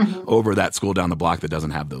school over that school down the block that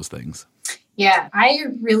doesn't have those things. Yeah, I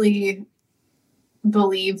really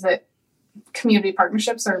believe that community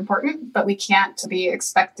partnerships are important, but we can't be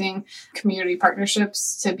expecting community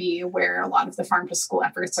partnerships to be where a lot of the farm to school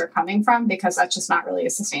efforts are coming from, because that's just not really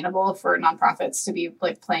sustainable for nonprofits to be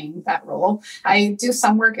playing that role. I do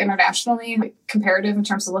some work internationally, comparative in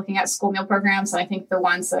terms of looking at school meal programs. And I think the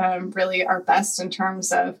ones that really are best in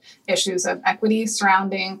terms of issues of equity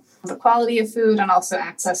surrounding the quality of food and also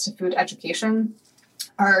access to food education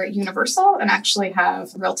are universal and actually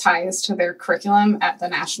have real ties to their curriculum at the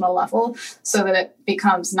national level, so that it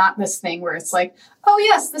becomes not this thing where it's oh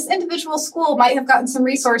yes, this individual school might have gotten some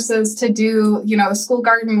resources to do, a school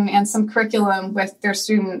garden and some curriculum with their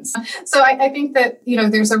students. So I think that,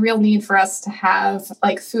 there's a real need for us to have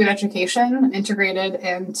food education integrated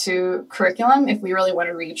into curriculum if we really want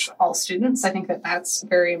to reach all students. I think that that's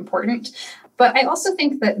very important. But I also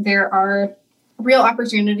think that there are real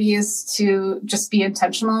opportunities to just be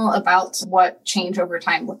intentional about what change over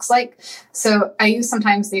time looks like. So I use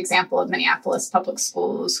sometimes the example of Minneapolis public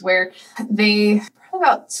schools, where they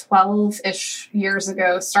about 12-ish years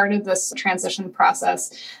ago started this transition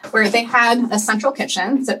process where they had a central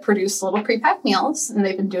kitchen that produced little pre-packed meals, and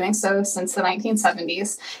they've been doing so since the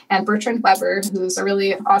 1970s. And Bertrand Weber, who's a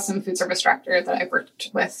really awesome food service director that I've worked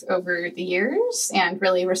with over the years and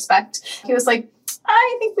really respect, he was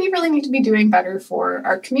I think we really need to be doing better for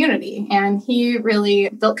our community. And he really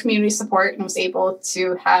built community support and was able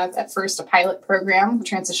to have at first a pilot program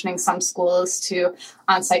transitioning some schools to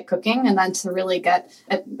on-site cooking, and then to really get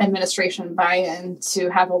administration buy-in to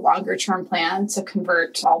have a longer term plan to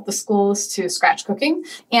convert all the schools to scratch cooking.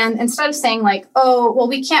 And instead of saying oh, well,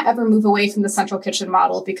 we can't ever move away from the central kitchen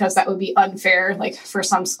model because that would be unfair, for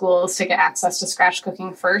some schools to get access to scratch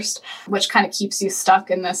cooking first, which kind of keeps you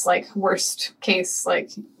stuck in this worst case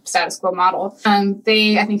status quo model.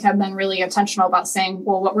 They, I think, have been really intentional about saying,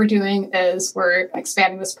 well, what we're doing is we're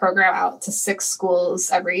expanding this program out to 6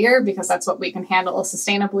 schools every year because that's what we can handle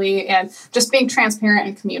sustainably, and just being transparent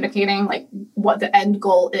and communicating like what the end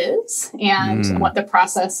goal is and what the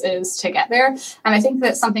process is to get there. And I think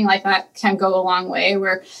that something like that can go a long way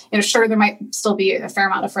where, sure, there might still be a fair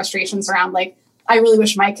amount of frustrations around like, I really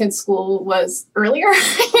wish my kid's school was earlier,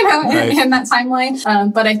 in that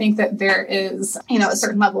timeline. But I think that there is, a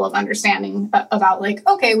certain level of understanding about like,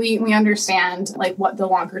 okay, we understand like what the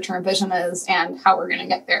longer term vision is and how we're going to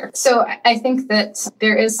get there. So I think that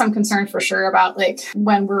there is some concern for sure about like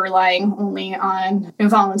when we're relying only on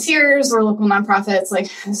volunteers or local nonprofits, like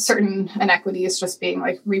certain inequities just being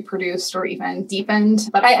like reproduced or even deepened.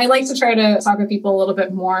 But I like to try to talk with people a little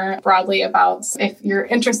bit more broadly about if you're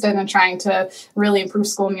interested in trying to really improve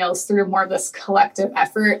school meals through more of this collective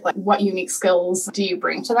effort, like what unique skills do you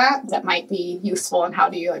bring to that might be useful, and how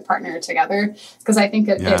do you like partner together? Because I think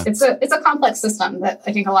it's a complex system that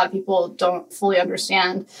I think a lot of people don't fully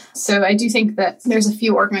understand. So I do think that there's a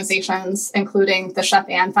few organizations, including the Chef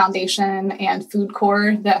Ann Foundation and Food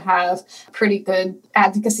Corps, that have pretty good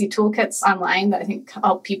advocacy toolkits online that I think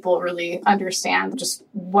help people really understand just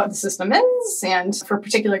what the system is, and for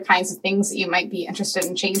particular kinds of things that you might be interested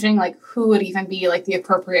in changing, like who would even be like the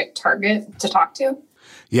appropriate target to talk to.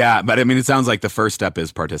 Yeah, but I mean, it sounds like the first step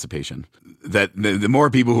is participation. That the more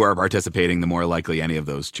people who are participating, the more likely any of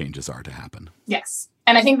those changes are to happen. Yes.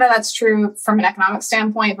 And I think that that's true from an economic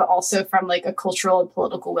standpoint, but also from like a cultural and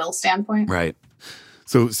political will standpoint. Right.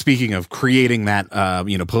 So speaking of creating that,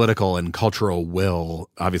 political and cultural will,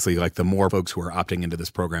 obviously, like the more folks who are opting into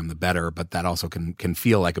this program, the better. But that also can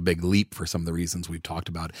feel like a big leap for some of the reasons we've talked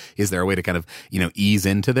about. Is there a way to kind of, ease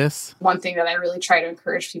into this? One thing that I really try to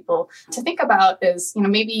encourage people to think about is,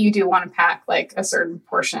 maybe you do want to pack like a certain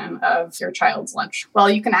portion of your child's lunch. Well,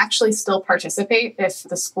 you can actually still participate if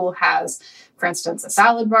the school has, for instance, a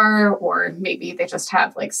salad bar, or maybe they just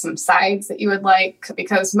have like some sides that you would like,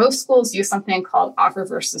 because most schools use something called offer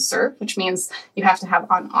versus serve, which means you have to have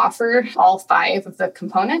on offer all 5 of the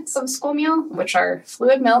components of a school meal, which are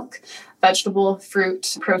fluid milk, vegetable,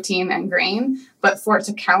 fruit, protein, and grain. But for it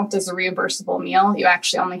to count as a reimbursable meal, you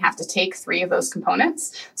actually only have to take 3 of those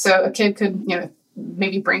components. So a kid could,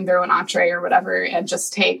 maybe bring their own entree or whatever and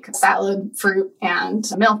just take salad, fruit, and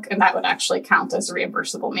milk, and that would actually count as a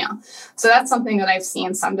reimbursable meal. So that's something that I've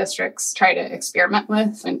seen some districts try to experiment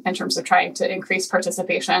with in terms of trying to increase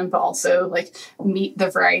participation, but also like meet the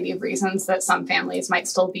variety of reasons that some families might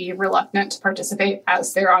still be reluctant to participate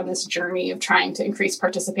as they're on this journey of trying to increase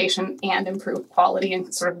participation and improve quality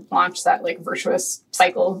and sort of launch that like virtuous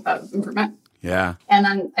cycle of improvement. Yeah. And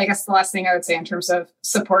then I guess the last thing I would say in terms of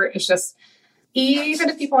support is just, even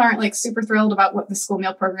if people aren't like super thrilled about what the school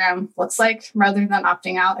meal program looks like, rather than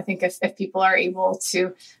opting out, I think if people are able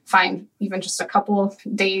to find even just a couple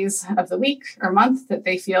days of the week or month that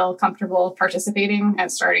they feel comfortable participating and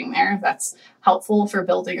starting there, that's helpful for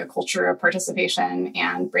building a culture of participation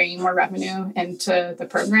and bringing more revenue into the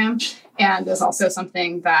program. And is also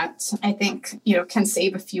something that I think, can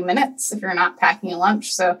save a few minutes if you're not packing a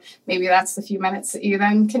lunch. So maybe that's the few minutes that you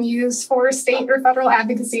then can use for state or federal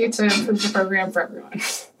advocacy to improve the program for everyone.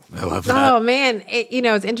 I love that. Oh man,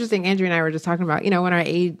 it's interesting. Andrew and I were just talking about,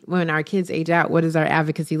 when our kids age out, what does our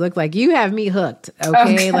advocacy look like? You have me hooked.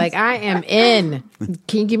 Okay, like I am in.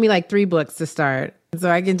 Can you give me like 3 books to start so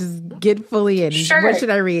I can just get fully in? Sure. What should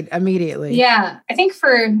I read immediately? Yeah, I think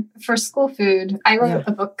for school food, I wrote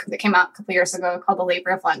a book that came out a couple years ago called The Labor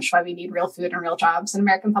of Lunch: Why We Need Real Food and Real Jobs in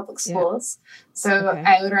American Public Schools. Yeah. So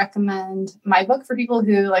I would recommend my book for people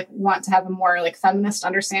who like want to have a more like feminist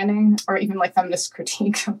understanding or even like feminist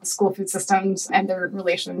critique of school food systems and their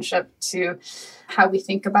relationship to how we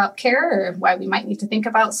think about care, or why we might need to think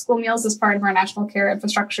about school meals as part of our national care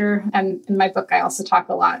infrastructure. And in my book, I also talk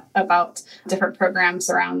a lot about different programs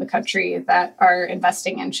around the country that are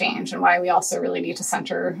investing in change and why we also really need to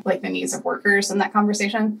center like the needs of workers in that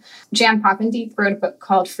conversation. Jan Poppendieck wrote a book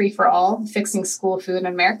called Free for All: Fixing School Food in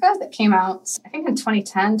America that came out, I think in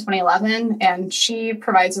 2010, 2011. And she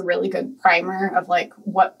provides a really good primer of like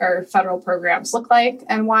what our federal programs look like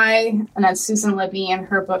and why. And then Susan Levine,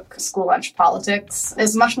 her book, School Lunch Politics,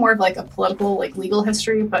 is much more of like a political, like legal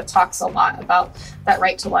history, but talks a lot about that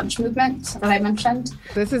right to lunch movement that I mentioned.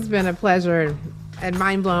 This has been a pleasure and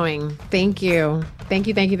mind-blowing. Thank you. Thank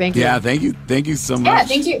you. Yeah, thank you. Thank you so much. Yeah,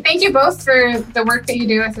 thank you. Thank you both for the work that you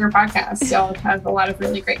do with your podcast. Y'all have a lot of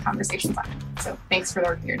really great conversations on it. So thanks for the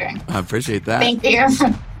work that you're doing. I appreciate that. Thank you.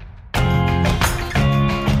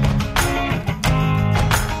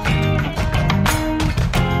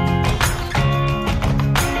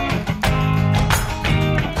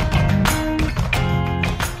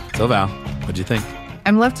 So Val, what'd you think?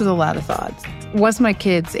 I'm left with a lot of thoughts. Once my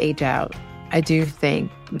kids age out, I do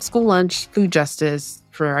think school lunch, food justice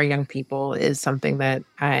for our young people is something that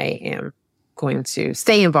I am going to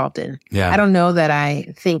stay involved in. Yeah. I don't know that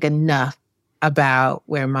I think enough about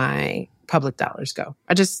where my public dollars go.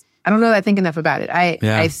 I don't know that I think enough about it.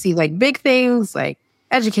 I see like big things like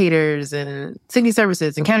educators and city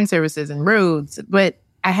services and county services and roads, but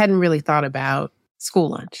I hadn't really thought about school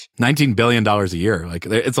lunch. $19 billion a year. Like,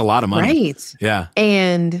 it's a lot of money. Right. Yeah.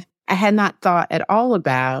 And I had not thought at all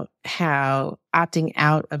about how opting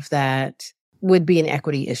out of that would be an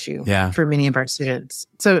equity issue for many of our students.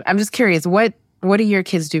 So I'm just curious, what do your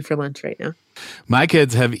kids do for lunch right now? My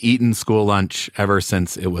kids have eaten school lunch ever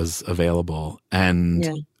since it was available.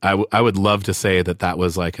 And I would love to say that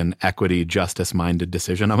was like an equity justice-minded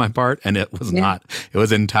decision on my part. And it was not. It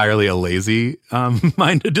was entirely a lazy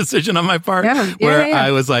minded decision on my part where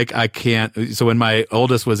I was like, I can't. So when my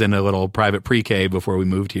oldest was in a little private pre-K before we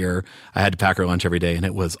moved here, I had to pack her lunch every day and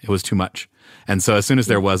it was too much. And so as soon as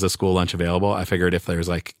there was a school lunch available, I figured if there's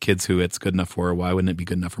like kids who it's good enough for, why wouldn't it be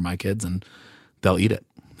good enough for my kids? And they'll eat it.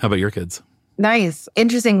 How about your kids? Nice.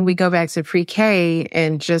 Interesting. We go back to pre-K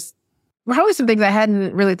and just probably some things I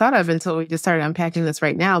hadn't really thought of until we just started unpacking this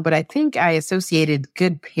right now. But I think I associated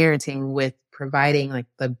good parenting with providing like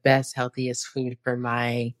the best, healthiest food for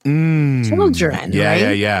my children.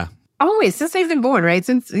 Yeah. Always, since they've been born, right?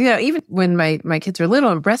 Since, even when my kids were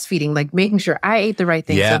little and breastfeeding, like making sure I ate the right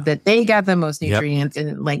things so that they got the most nutrients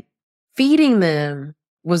and like feeding them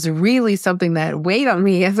was really something that weighed on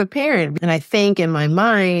me as a parent. And I think in my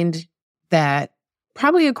mind that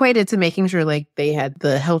probably equated to making sure like they had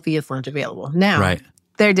the healthiest lunch available. Now,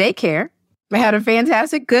 their daycare, they had a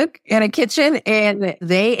fantastic cook and a kitchen, and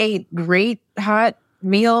they ate great hot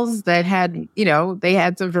meals that had, they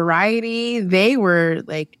had some variety. They were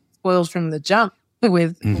like spoiled from the jump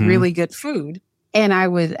with really good food. And I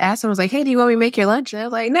would ask them, I was like, hey, do you want me to make your lunch? And they were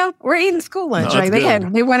like, no, we're eating school lunch. No,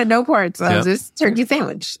 they wanted no parts of this turkey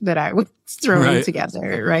sandwich that I was throwing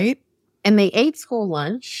together, right? And they ate school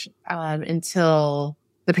lunch until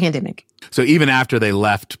the pandemic. So even after they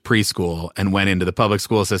left preschool and went into the public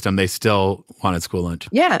school system, they still wanted school lunch.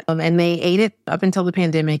 Yeah. And they ate it up until the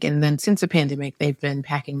pandemic. And then since the pandemic, they've been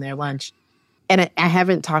packing their lunch. And I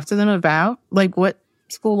haven't talked to them about like what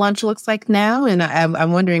school lunch looks like now. And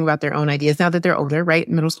I'm wondering about their own ideas now that they're older, right?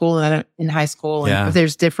 Middle school and in high school. And if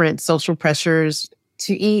there's different social pressures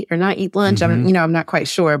to eat or not eat lunch. I'm not quite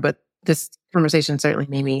sure, but this conversation certainly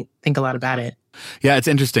made me think a lot about it. Yeah, it's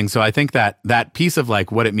interesting. So I think that piece of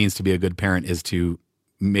like what it means to be a good parent is to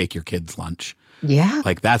make your kids lunch. Yeah.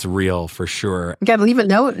 Like that's real for sure. You got to leave a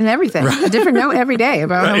note and everything. A different note every day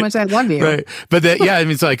about how much I love you. Right. But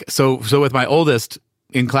it's like, so with my oldest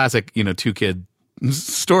in classic, 2-kid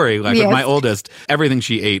story, like with my oldest, everything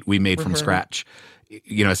she ate, we made from scratch.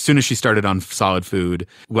 As soon as she started on solid food,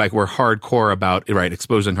 like we're hardcore about,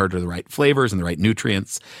 exposing her to the right flavors and the right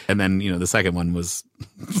nutrients. And then, the second one was,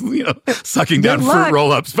 sucking down fruit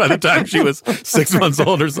roll-ups by the time she was 6 months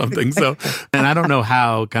old or something. So, and I don't know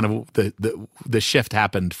how kind of the shift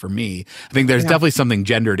happened for me. I think there's definitely something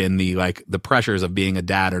gendered in the pressures of being a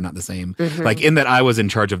dad are not the same. Like in that I was in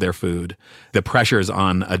charge of their food, the pressures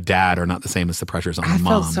on a dad are not the same as the pressures on a mom. I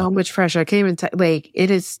felt so much pressure. I can't even it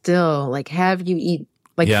is still like, have you eat,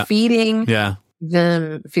 feeding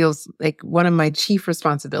them feels like one of my chief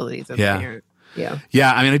responsibilities as a parent.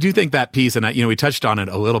 Yeah. I mean, I do think that piece, and we touched on it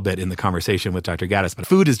a little bit in the conversation with Dr. Gaddis, but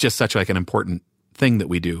food is just such like an important thing that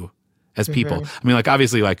we do as people. I mean, like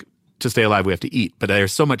obviously, like to stay alive, we have to eat, but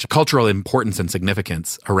there's so much cultural importance and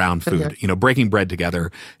significance around food. Breaking bread together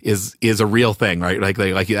is a real thing, right? Like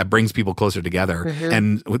that brings people closer together.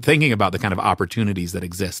 And thinking about the kind of opportunities that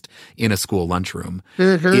exist in a school lunchroom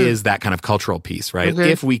is that kind of cultural piece, right?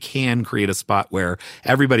 If we can create a spot where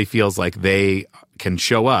everybody feels like they can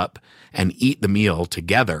show up and eat the meal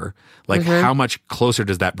together, like how much closer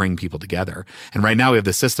does that bring people together? And right now we have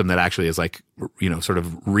the system that actually is like, sort of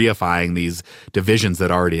reifying these divisions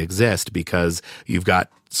that already exist, because you've got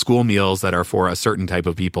school meals that are for a certain type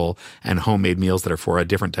of people and homemade meals that are for a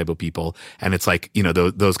different type of people. And it's like,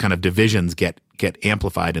 those kind of divisions get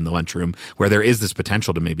amplified in the lunchroom, where there is this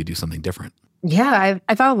potential to maybe do something different. Yeah,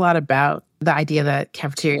 I thought a lot about the idea that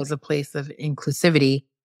cafeteria is a place of inclusivity,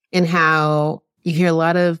 and how you hear a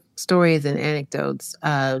lot of stories and anecdotes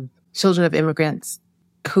of children of immigrants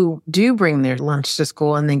who do bring their lunch to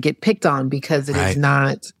school and then get picked on because it is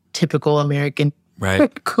not typical American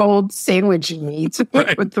cold sandwich meat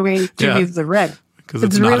with the way you use the bread. Because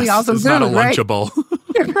it's really awesome food, not a Lunchable.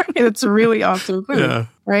 It's really awesome food,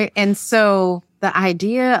 right? And so the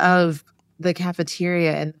idea of the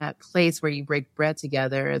cafeteria and that place where you break bread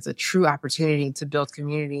together as a true opportunity to build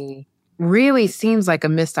community really seems like a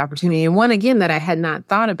missed opportunity. And one, again, that I had not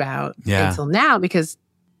thought about until now, because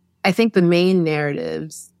I think the main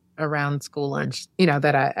narratives around school lunch,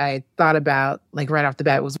 that I thought about like right off the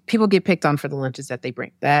bat was people get picked on for the lunches that they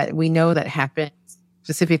bring. That we know that happens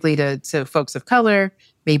specifically to folks of color,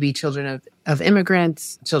 maybe children of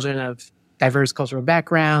immigrants, children of diverse cultural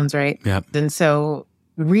backgrounds, right? Yep. And so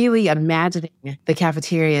really imagining the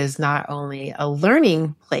cafeteria is not only a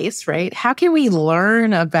learning place, right? How can we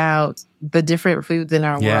learn about the different foods in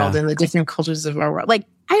our world and the different cultures of our world? Like,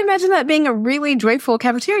 I imagine that being a really joyful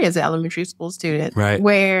cafeteria as an elementary school student, right?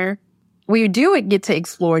 Where we do get to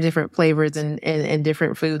explore different flavors and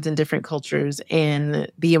different foods and different cultures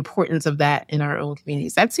and the importance of that in our own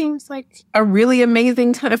communities. That seems like a really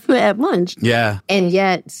amazing time at lunch. Yeah. And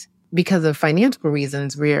yet, because of financial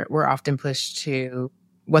reasons, we're often pushed to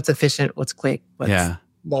what's efficient, what's quick, what's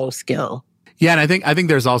low skill. Yeah, and I think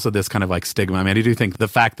there's also this kind of like stigma. I mean, I do think the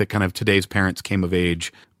fact that kind of today's parents came of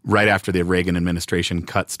age right after the Reagan administration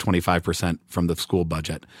cuts 25% from the school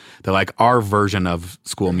budget. They're like, our version of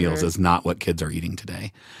school meals is not what kids are eating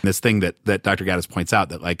today. And this thing that Dr. Gaddis points out,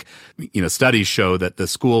 that like, studies show that the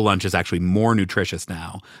school lunch is actually more nutritious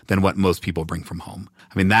now than what most people bring from home.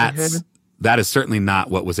 I mean, that is certainly not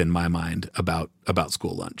what was in my mind about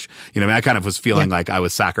school lunch. I kind of was feeling like I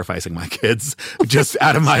was sacrificing my kids just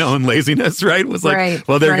out of my own laziness, right? It was like,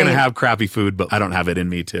 well, they're going to have crappy food, but I don't have it in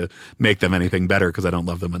me to make them anything better because I don't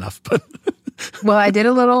love them enough. But well, I did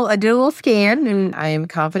a little scan, and I am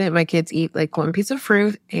confident my kids eat like one piece of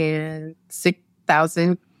fruit and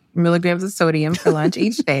 6,000 milligrams of sodium for lunch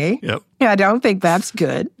each day. Yep. I don't think that's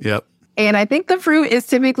good. Yep. And I think the fruit is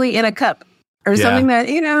typically in a cup. Or something that,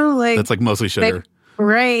 like... That's like mostly sugar.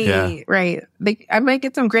 Right. I might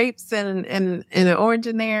get some grapes and an orange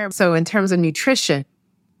in there. So in terms of nutrition,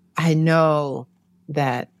 I know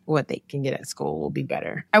that what they can get at school will be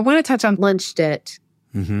better. I want to touch on lunch debt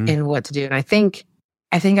and what to do. And I think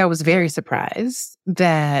I was very surprised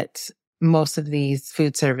that most of these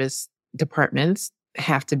food service departments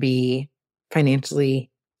have to be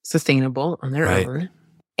financially sustainable on their own.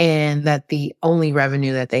 And that the only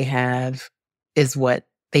revenue that they have is what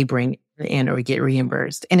they bring in or get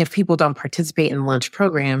reimbursed. And if people don't participate in the lunch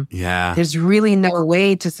program, there's really no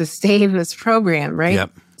way to sustain this program, right?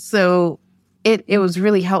 Yep. So it was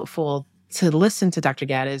really helpful to listen to Dr.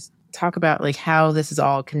 Gaddis talk about like how this is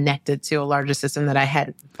all connected to a larger system that I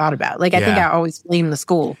hadn't thought about. Like, I think I always blame the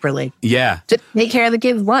school for like, just take care of the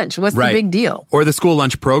kids' lunch. What's the big deal? Or the school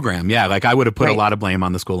lunch program. Yeah. Like, I would have put a lot of blame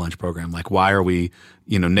on the school lunch program. Like, why are we,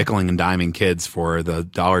 nickeling and diming kids for the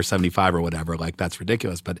 $1.75 or whatever? Like, that's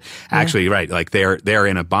ridiculous. But actually, like they're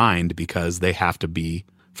in a bind because they have to be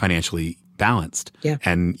financially balanced. Yeah.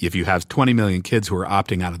 And if you have 20 million kids who are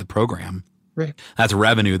opting out of the program, that's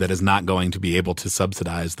revenue that is not going to be able to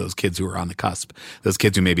subsidize those kids who are on the cusp. Those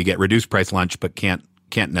kids who maybe get reduced price lunch but can't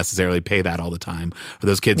necessarily pay that all the time. Or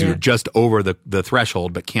those kids who are just over the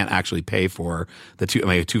threshold but can't actually pay for the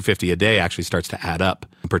 $250 a day actually starts to add up,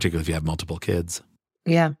 particularly if you have multiple kids.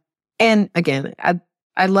 Yeah. And again,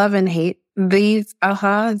 I love and hate these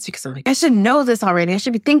ahas because I'm like, I should know this already. I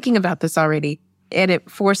should be thinking about this already. And it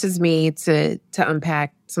forces me to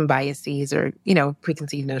unpack some biases or,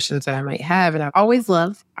 preconceived notions that I might have. And I always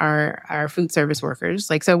love our food service workers.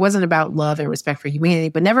 Like, so it wasn't about love and respect for humanity,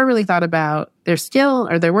 but never really thought about their skill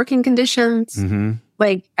or their working conditions.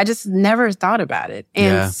 Like, I just never thought about it.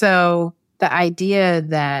 And so the idea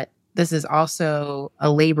that this is also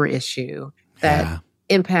a labor issue that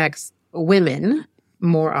impacts women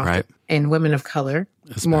more often and women of color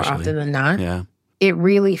more often than not. It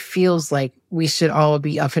really feels like we should all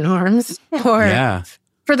be up in arms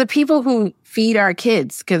for the people who feed our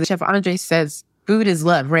kids. Because Chef Andre says food is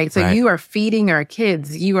love, right? So you are feeding our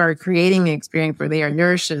kids. You are creating an experience where they are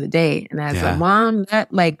nourished in the day. And as a mom,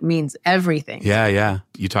 that like means everything. Yeah.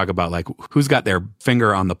 You talk about like who's got their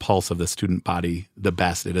finger on the pulse of the student body the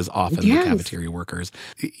best. It is often the cafeteria workers.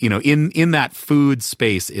 In that food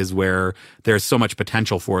space is where there's so much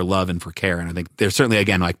potential for love and for care. And I think there's certainly,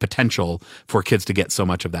 again, like potential for kids to get so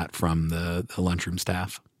much of that from the lunchroom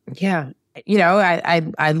staff. Yeah.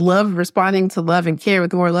 I love responding to love and care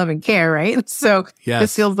with more love and care, right? So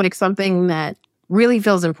this feels like something that really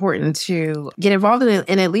feels important to get involved in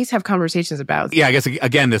and at least have conversations about. Yeah, I guess,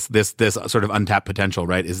 again, this sort of untapped potential,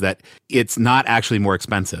 right, is that it's not actually more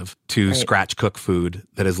expensive to scratch cook food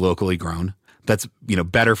that is locally grown. That's,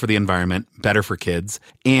 better for the environment, better for kids,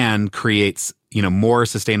 and creates more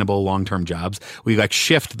sustainable long-term jobs. We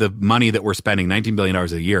shift the money that we're spending, $19 billion a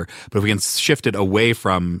year, but if we can shift it away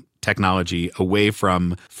from technology away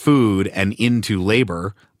from food and into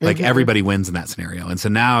labor, like everybody wins in that scenario. And so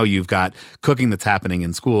now you've got cooking that's happening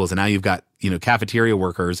in schools, and now you've got, cafeteria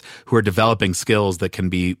workers who are developing skills that can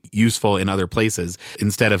be useful in other places.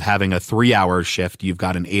 Instead of having a 3-hour shift, you've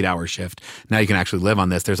got an 8-hour shift. Now you can actually live on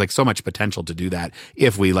this. There's like so much potential to do that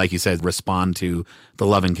if we, like you said, respond to the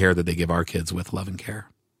love and care that they give our kids with love and care.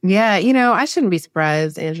 Yeah, I shouldn't be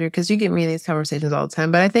surprised, Andrew, because you get me in these conversations all the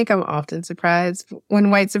time, but I think I'm often surprised when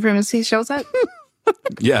white supremacy shows up.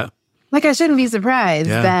 Yeah. Like, I shouldn't be surprised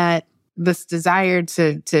that this desire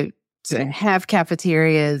to have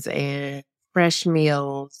cafeterias and fresh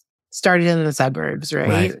meals started in the suburbs,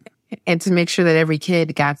 right? And to make sure that every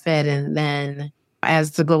kid got fed. And then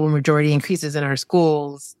as the global majority increases in our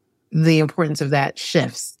schools, the importance of that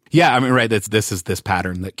shifts. Yeah, I mean, right. This is this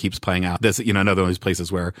pattern that keeps playing out. This, another one of those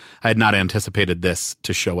places where I had not anticipated this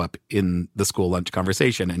to show up in the school lunch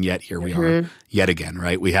conversation, and yet here we are yet again.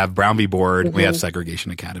 Right? We have Brown v. Board, we have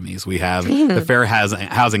segregation academies, we have the Fair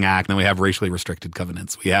Housing Act, and we have racially restricted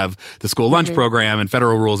covenants. We have the school lunch program and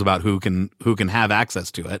federal rules about who can have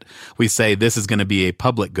access to it. We say this is going to be a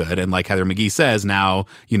public good, and like Heather McGhee says, now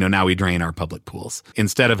we drain our public pools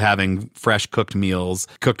instead of having fresh cooked meals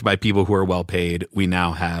cooked by people who are well paid. We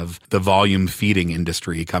now have the volume feeding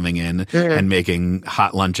industry coming in and making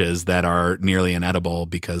hot lunches that are nearly inedible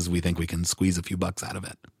because we think we can squeeze a few bucks out of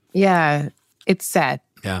it. Yeah, it's sad.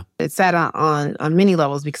 Yeah. It's sad on many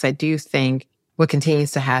levels, because I do think what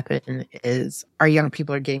continues to happen is our young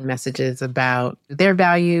people are getting messages about their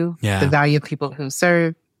value, the value of people who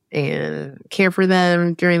serve and care for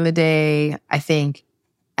them during the day. I think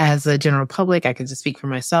as a general public, I could just speak for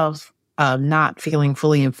myself, not feeling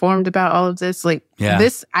fully informed about all of this.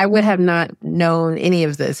 This, I would have not known any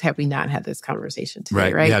of this had we not had this conversation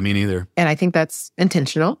today, right? Yeah, me neither. And I think that's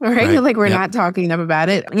intentional, right? Like, we're not talking enough about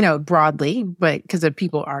it, broadly, but because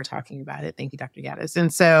people are talking about it. Thank you, Dr. Gaddis.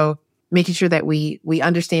 And so making sure that we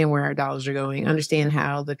understand where our dollars are going, understand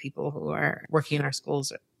how the people who are working in our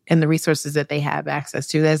schools and the resources that they have access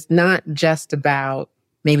to. That's not just about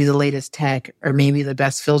maybe the latest tech or maybe the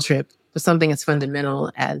best field trip, but something as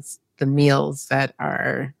fundamental as the meals that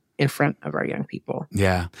are in front of our young people.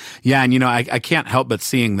 Yeah. Yeah. And, I can't help but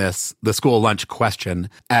seeing the school lunch question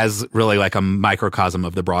as really like a microcosm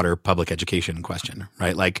of the broader public education question,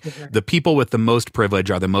 right? Like the people with the most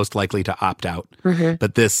privilege are the most likely to opt out.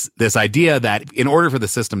 But this idea that in order for the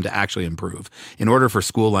system to actually improve, in order for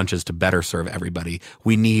school lunches to better serve everybody,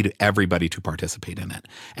 we need everybody to participate in it.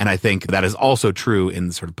 And I think that is also true in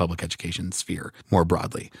the sort of public education sphere more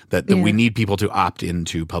broadly, that we need people to opt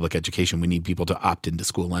into public education. We need people to opt into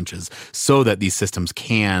school lunches so that these systems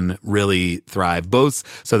can really thrive, both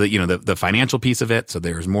so that, the financial piece of it, so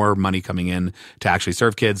there's more money coming in to actually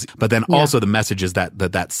serve kids, but then also the messages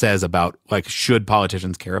that says about, like, should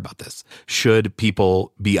politicians care about this? Should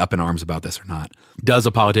people be up in arms about this or not? Does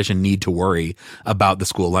a politician need to worry about the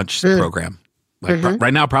school lunch program?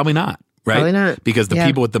 Right now, probably not. Right? Probably not. Because the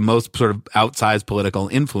people with the most sort of outsized political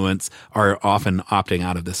influence are often opting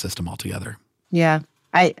out of this system altogether. Yeah.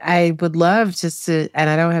 I would love just to, and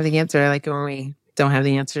I don't have the answer. I like when we don't have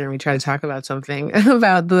the answer and we try to talk about something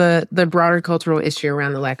about the broader cultural issue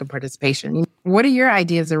around the lack of participation. What are your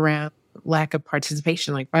ideas around lack of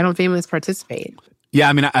participation? Like, why don't families participate? Yeah,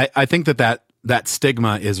 I mean, I think that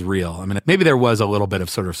stigma is real. I mean, maybe there was a little bit of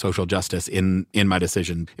sort of social justice in my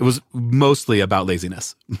decision. It was mostly about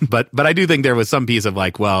laziness. But I do think there was some piece of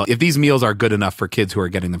like, well, if these meals are good enough for kids who are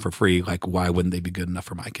getting them for free, like, why wouldn't they be good enough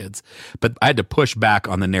for my kids? But I had to push back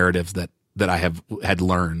on the narratives that I had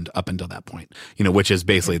learned up until that point, which is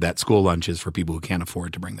basically that school lunch is for people who can't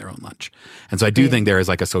afford to bring their own lunch. And so I do think there is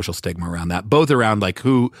like a social stigma around that, both around like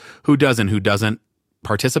who does and who doesn't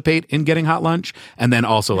participate in getting hot lunch, and then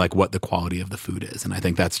also like what the quality of the food is. And I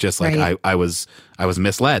think that's just like I was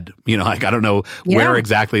misled. Like, I don't know where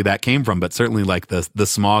exactly that came from, but certainly like the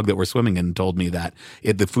smog that we're swimming in told me that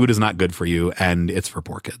the food is not good for you and it's for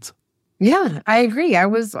poor kids. Yeah, I agree. I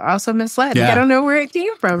was also misled. Yeah. I don't know where it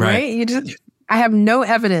came from, right? I have no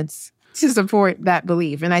evidence to support that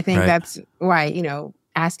belief. And I think that's why,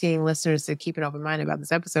 asking listeners to keep an open mind about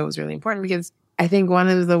this episode was really important, because I think one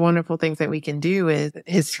of the wonderful things that we can do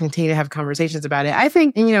is continue to have conversations about it. I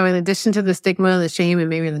think, in addition to the stigma, the shame, and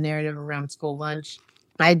maybe the narrative around school lunch,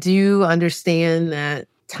 I do understand that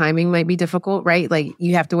timing might be difficult, right? Like,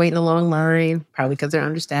 you have to wait in a long line, probably because they're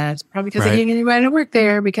understaffed, probably because they can't get anybody to work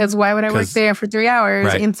there, because why would I work there for 3 hours?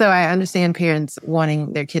 Right. And so I understand parents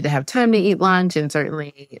wanting their kid to have time to eat lunch, and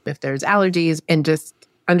certainly if there's allergies, and just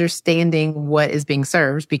understanding what is being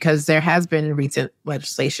served, because there has been recent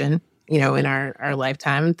legislation in our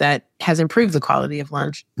lifetime that has improved the quality of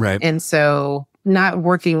lunch. Right. And so not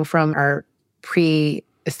working from our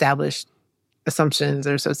pre-established assumptions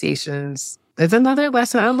or associations. There's another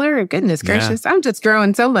lesson I learned. Goodness gracious. I'm just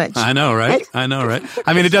growing so much. I know, right? I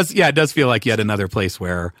mean, it does feel like yet another place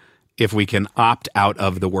where if we can opt out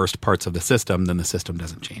of the worst parts of the system, then the system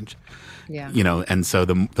doesn't change. Yeah. And so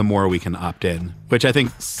the more we can opt in, which I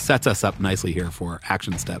think sets us up nicely here for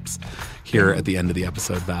action steps here at the end of the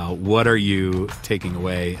episode. Val, what are you taking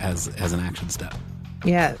away as an action step?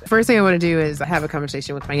 Yeah. First thing I want to do is have a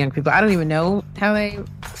conversation with my young people. I don't even know how they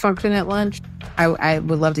function at lunch. I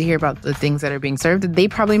would love to hear about the things that are being served that they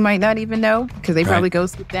probably might not even know because they probably go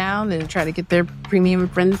sit down and try to get their premium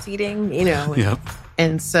friend seating, Yep.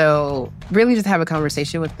 And so really just have a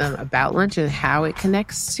conversation with them about lunch and how it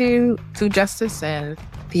connects to food justice and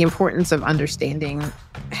the importance of understanding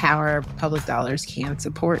how our public dollars can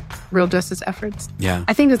support real justice efforts. Yeah.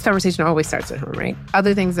 I think this conversation always starts at home, right?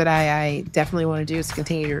 Other things that I definitely want to do is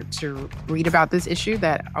continue to read about this issue.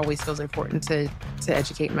 That always feels important to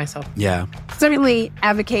educate myself. Yeah. Certainly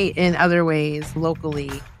advocate in other ways locally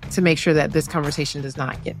to make sure that this conversation does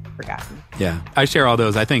not get forgotten. Yeah, I share all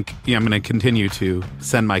those. I think I'm going to continue to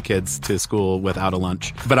send my kids to school without a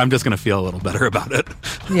lunch, but I'm just going to feel a little better about it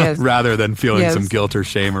rather than feeling some guilt or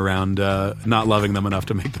shame around not loving them enough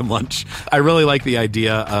to make them lunch. I really like the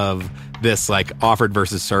idea of this like offered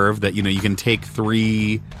versus served, that you can take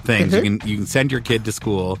three things. Mm-hmm. You can send your kid to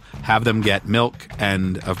school, have them get milk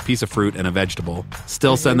and a piece of fruit and a vegetable,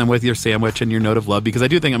 still send them with your sandwich and your note of love, because I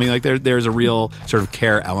do think there's a real sort of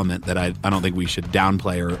care element that I don't think we should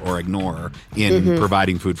downplay or ignore in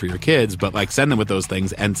providing food for your kids, but like send them with those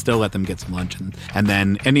things and still let them get some lunch and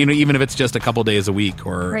then even if it's just a couple days a week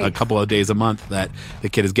or a couple of days a month that the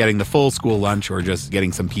kid is getting the full school lunch or just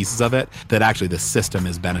getting some pieces of it, that actually the system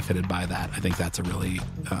is benefited by that. I think that's a really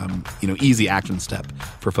easy action step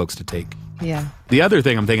for folks to take. Yeah. The other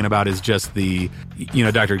thing I'm thinking about is just Dr.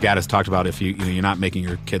 Gaddis talked about if you're not making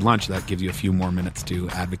your kid lunch, that gives you a few more minutes to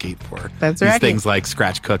advocate for these things like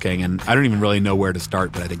scratch cooking. And I don't even really know where to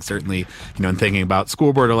start, but I think certainly, in thinking about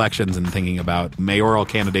school board elections and thinking about mayoral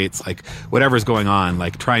candidates, like whatever's going on,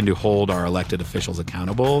 like trying to hold our elected officials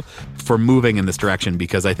accountable for moving in this direction,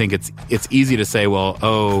 because I think it's easy to say,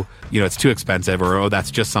 well, it's too expensive, or, that's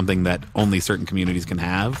just something that only certain communities can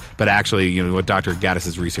have. But actually, what Dr.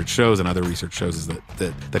 Gaddis's research shows and other research shows is that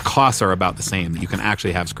the costs are about the same, that you can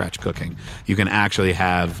actually have scratch cooking. You can actually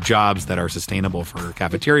have jobs that are sustainable for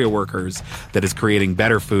cafeteria workers, that is creating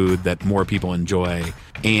better food that more people enjoy,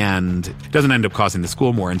 and it doesn't end up costing the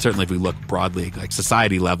school more. And certainly if we look broadly, like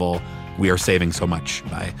society level, we are saving so much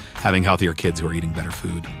by having healthier kids who are eating better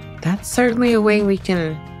food. That's certainly a way we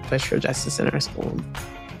can push for justice in our school.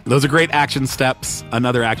 Those are great action steps.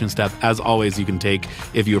 Another action step, as always, you can take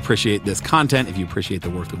if you appreciate this content, if you appreciate the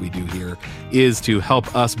work that we do here, is to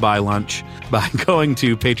help us buy lunch by going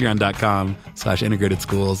to patreon.com/integrated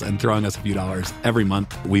schools and throwing us a few dollars every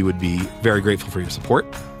month. We would be very grateful for your support.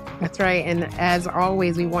 That's right. And as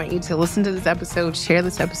always, we want you to listen to this episode, share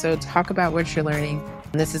this episode, talk about what you're learning.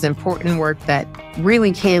 And this is important work that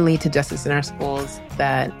really can lead to justice in our schools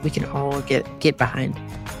that we can all get behind.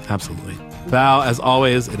 Absolutely. Val, as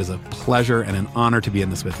always, it is a pleasure and an honor to be in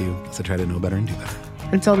this with you as I try to know better and do better.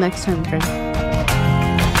 Until next time, friends.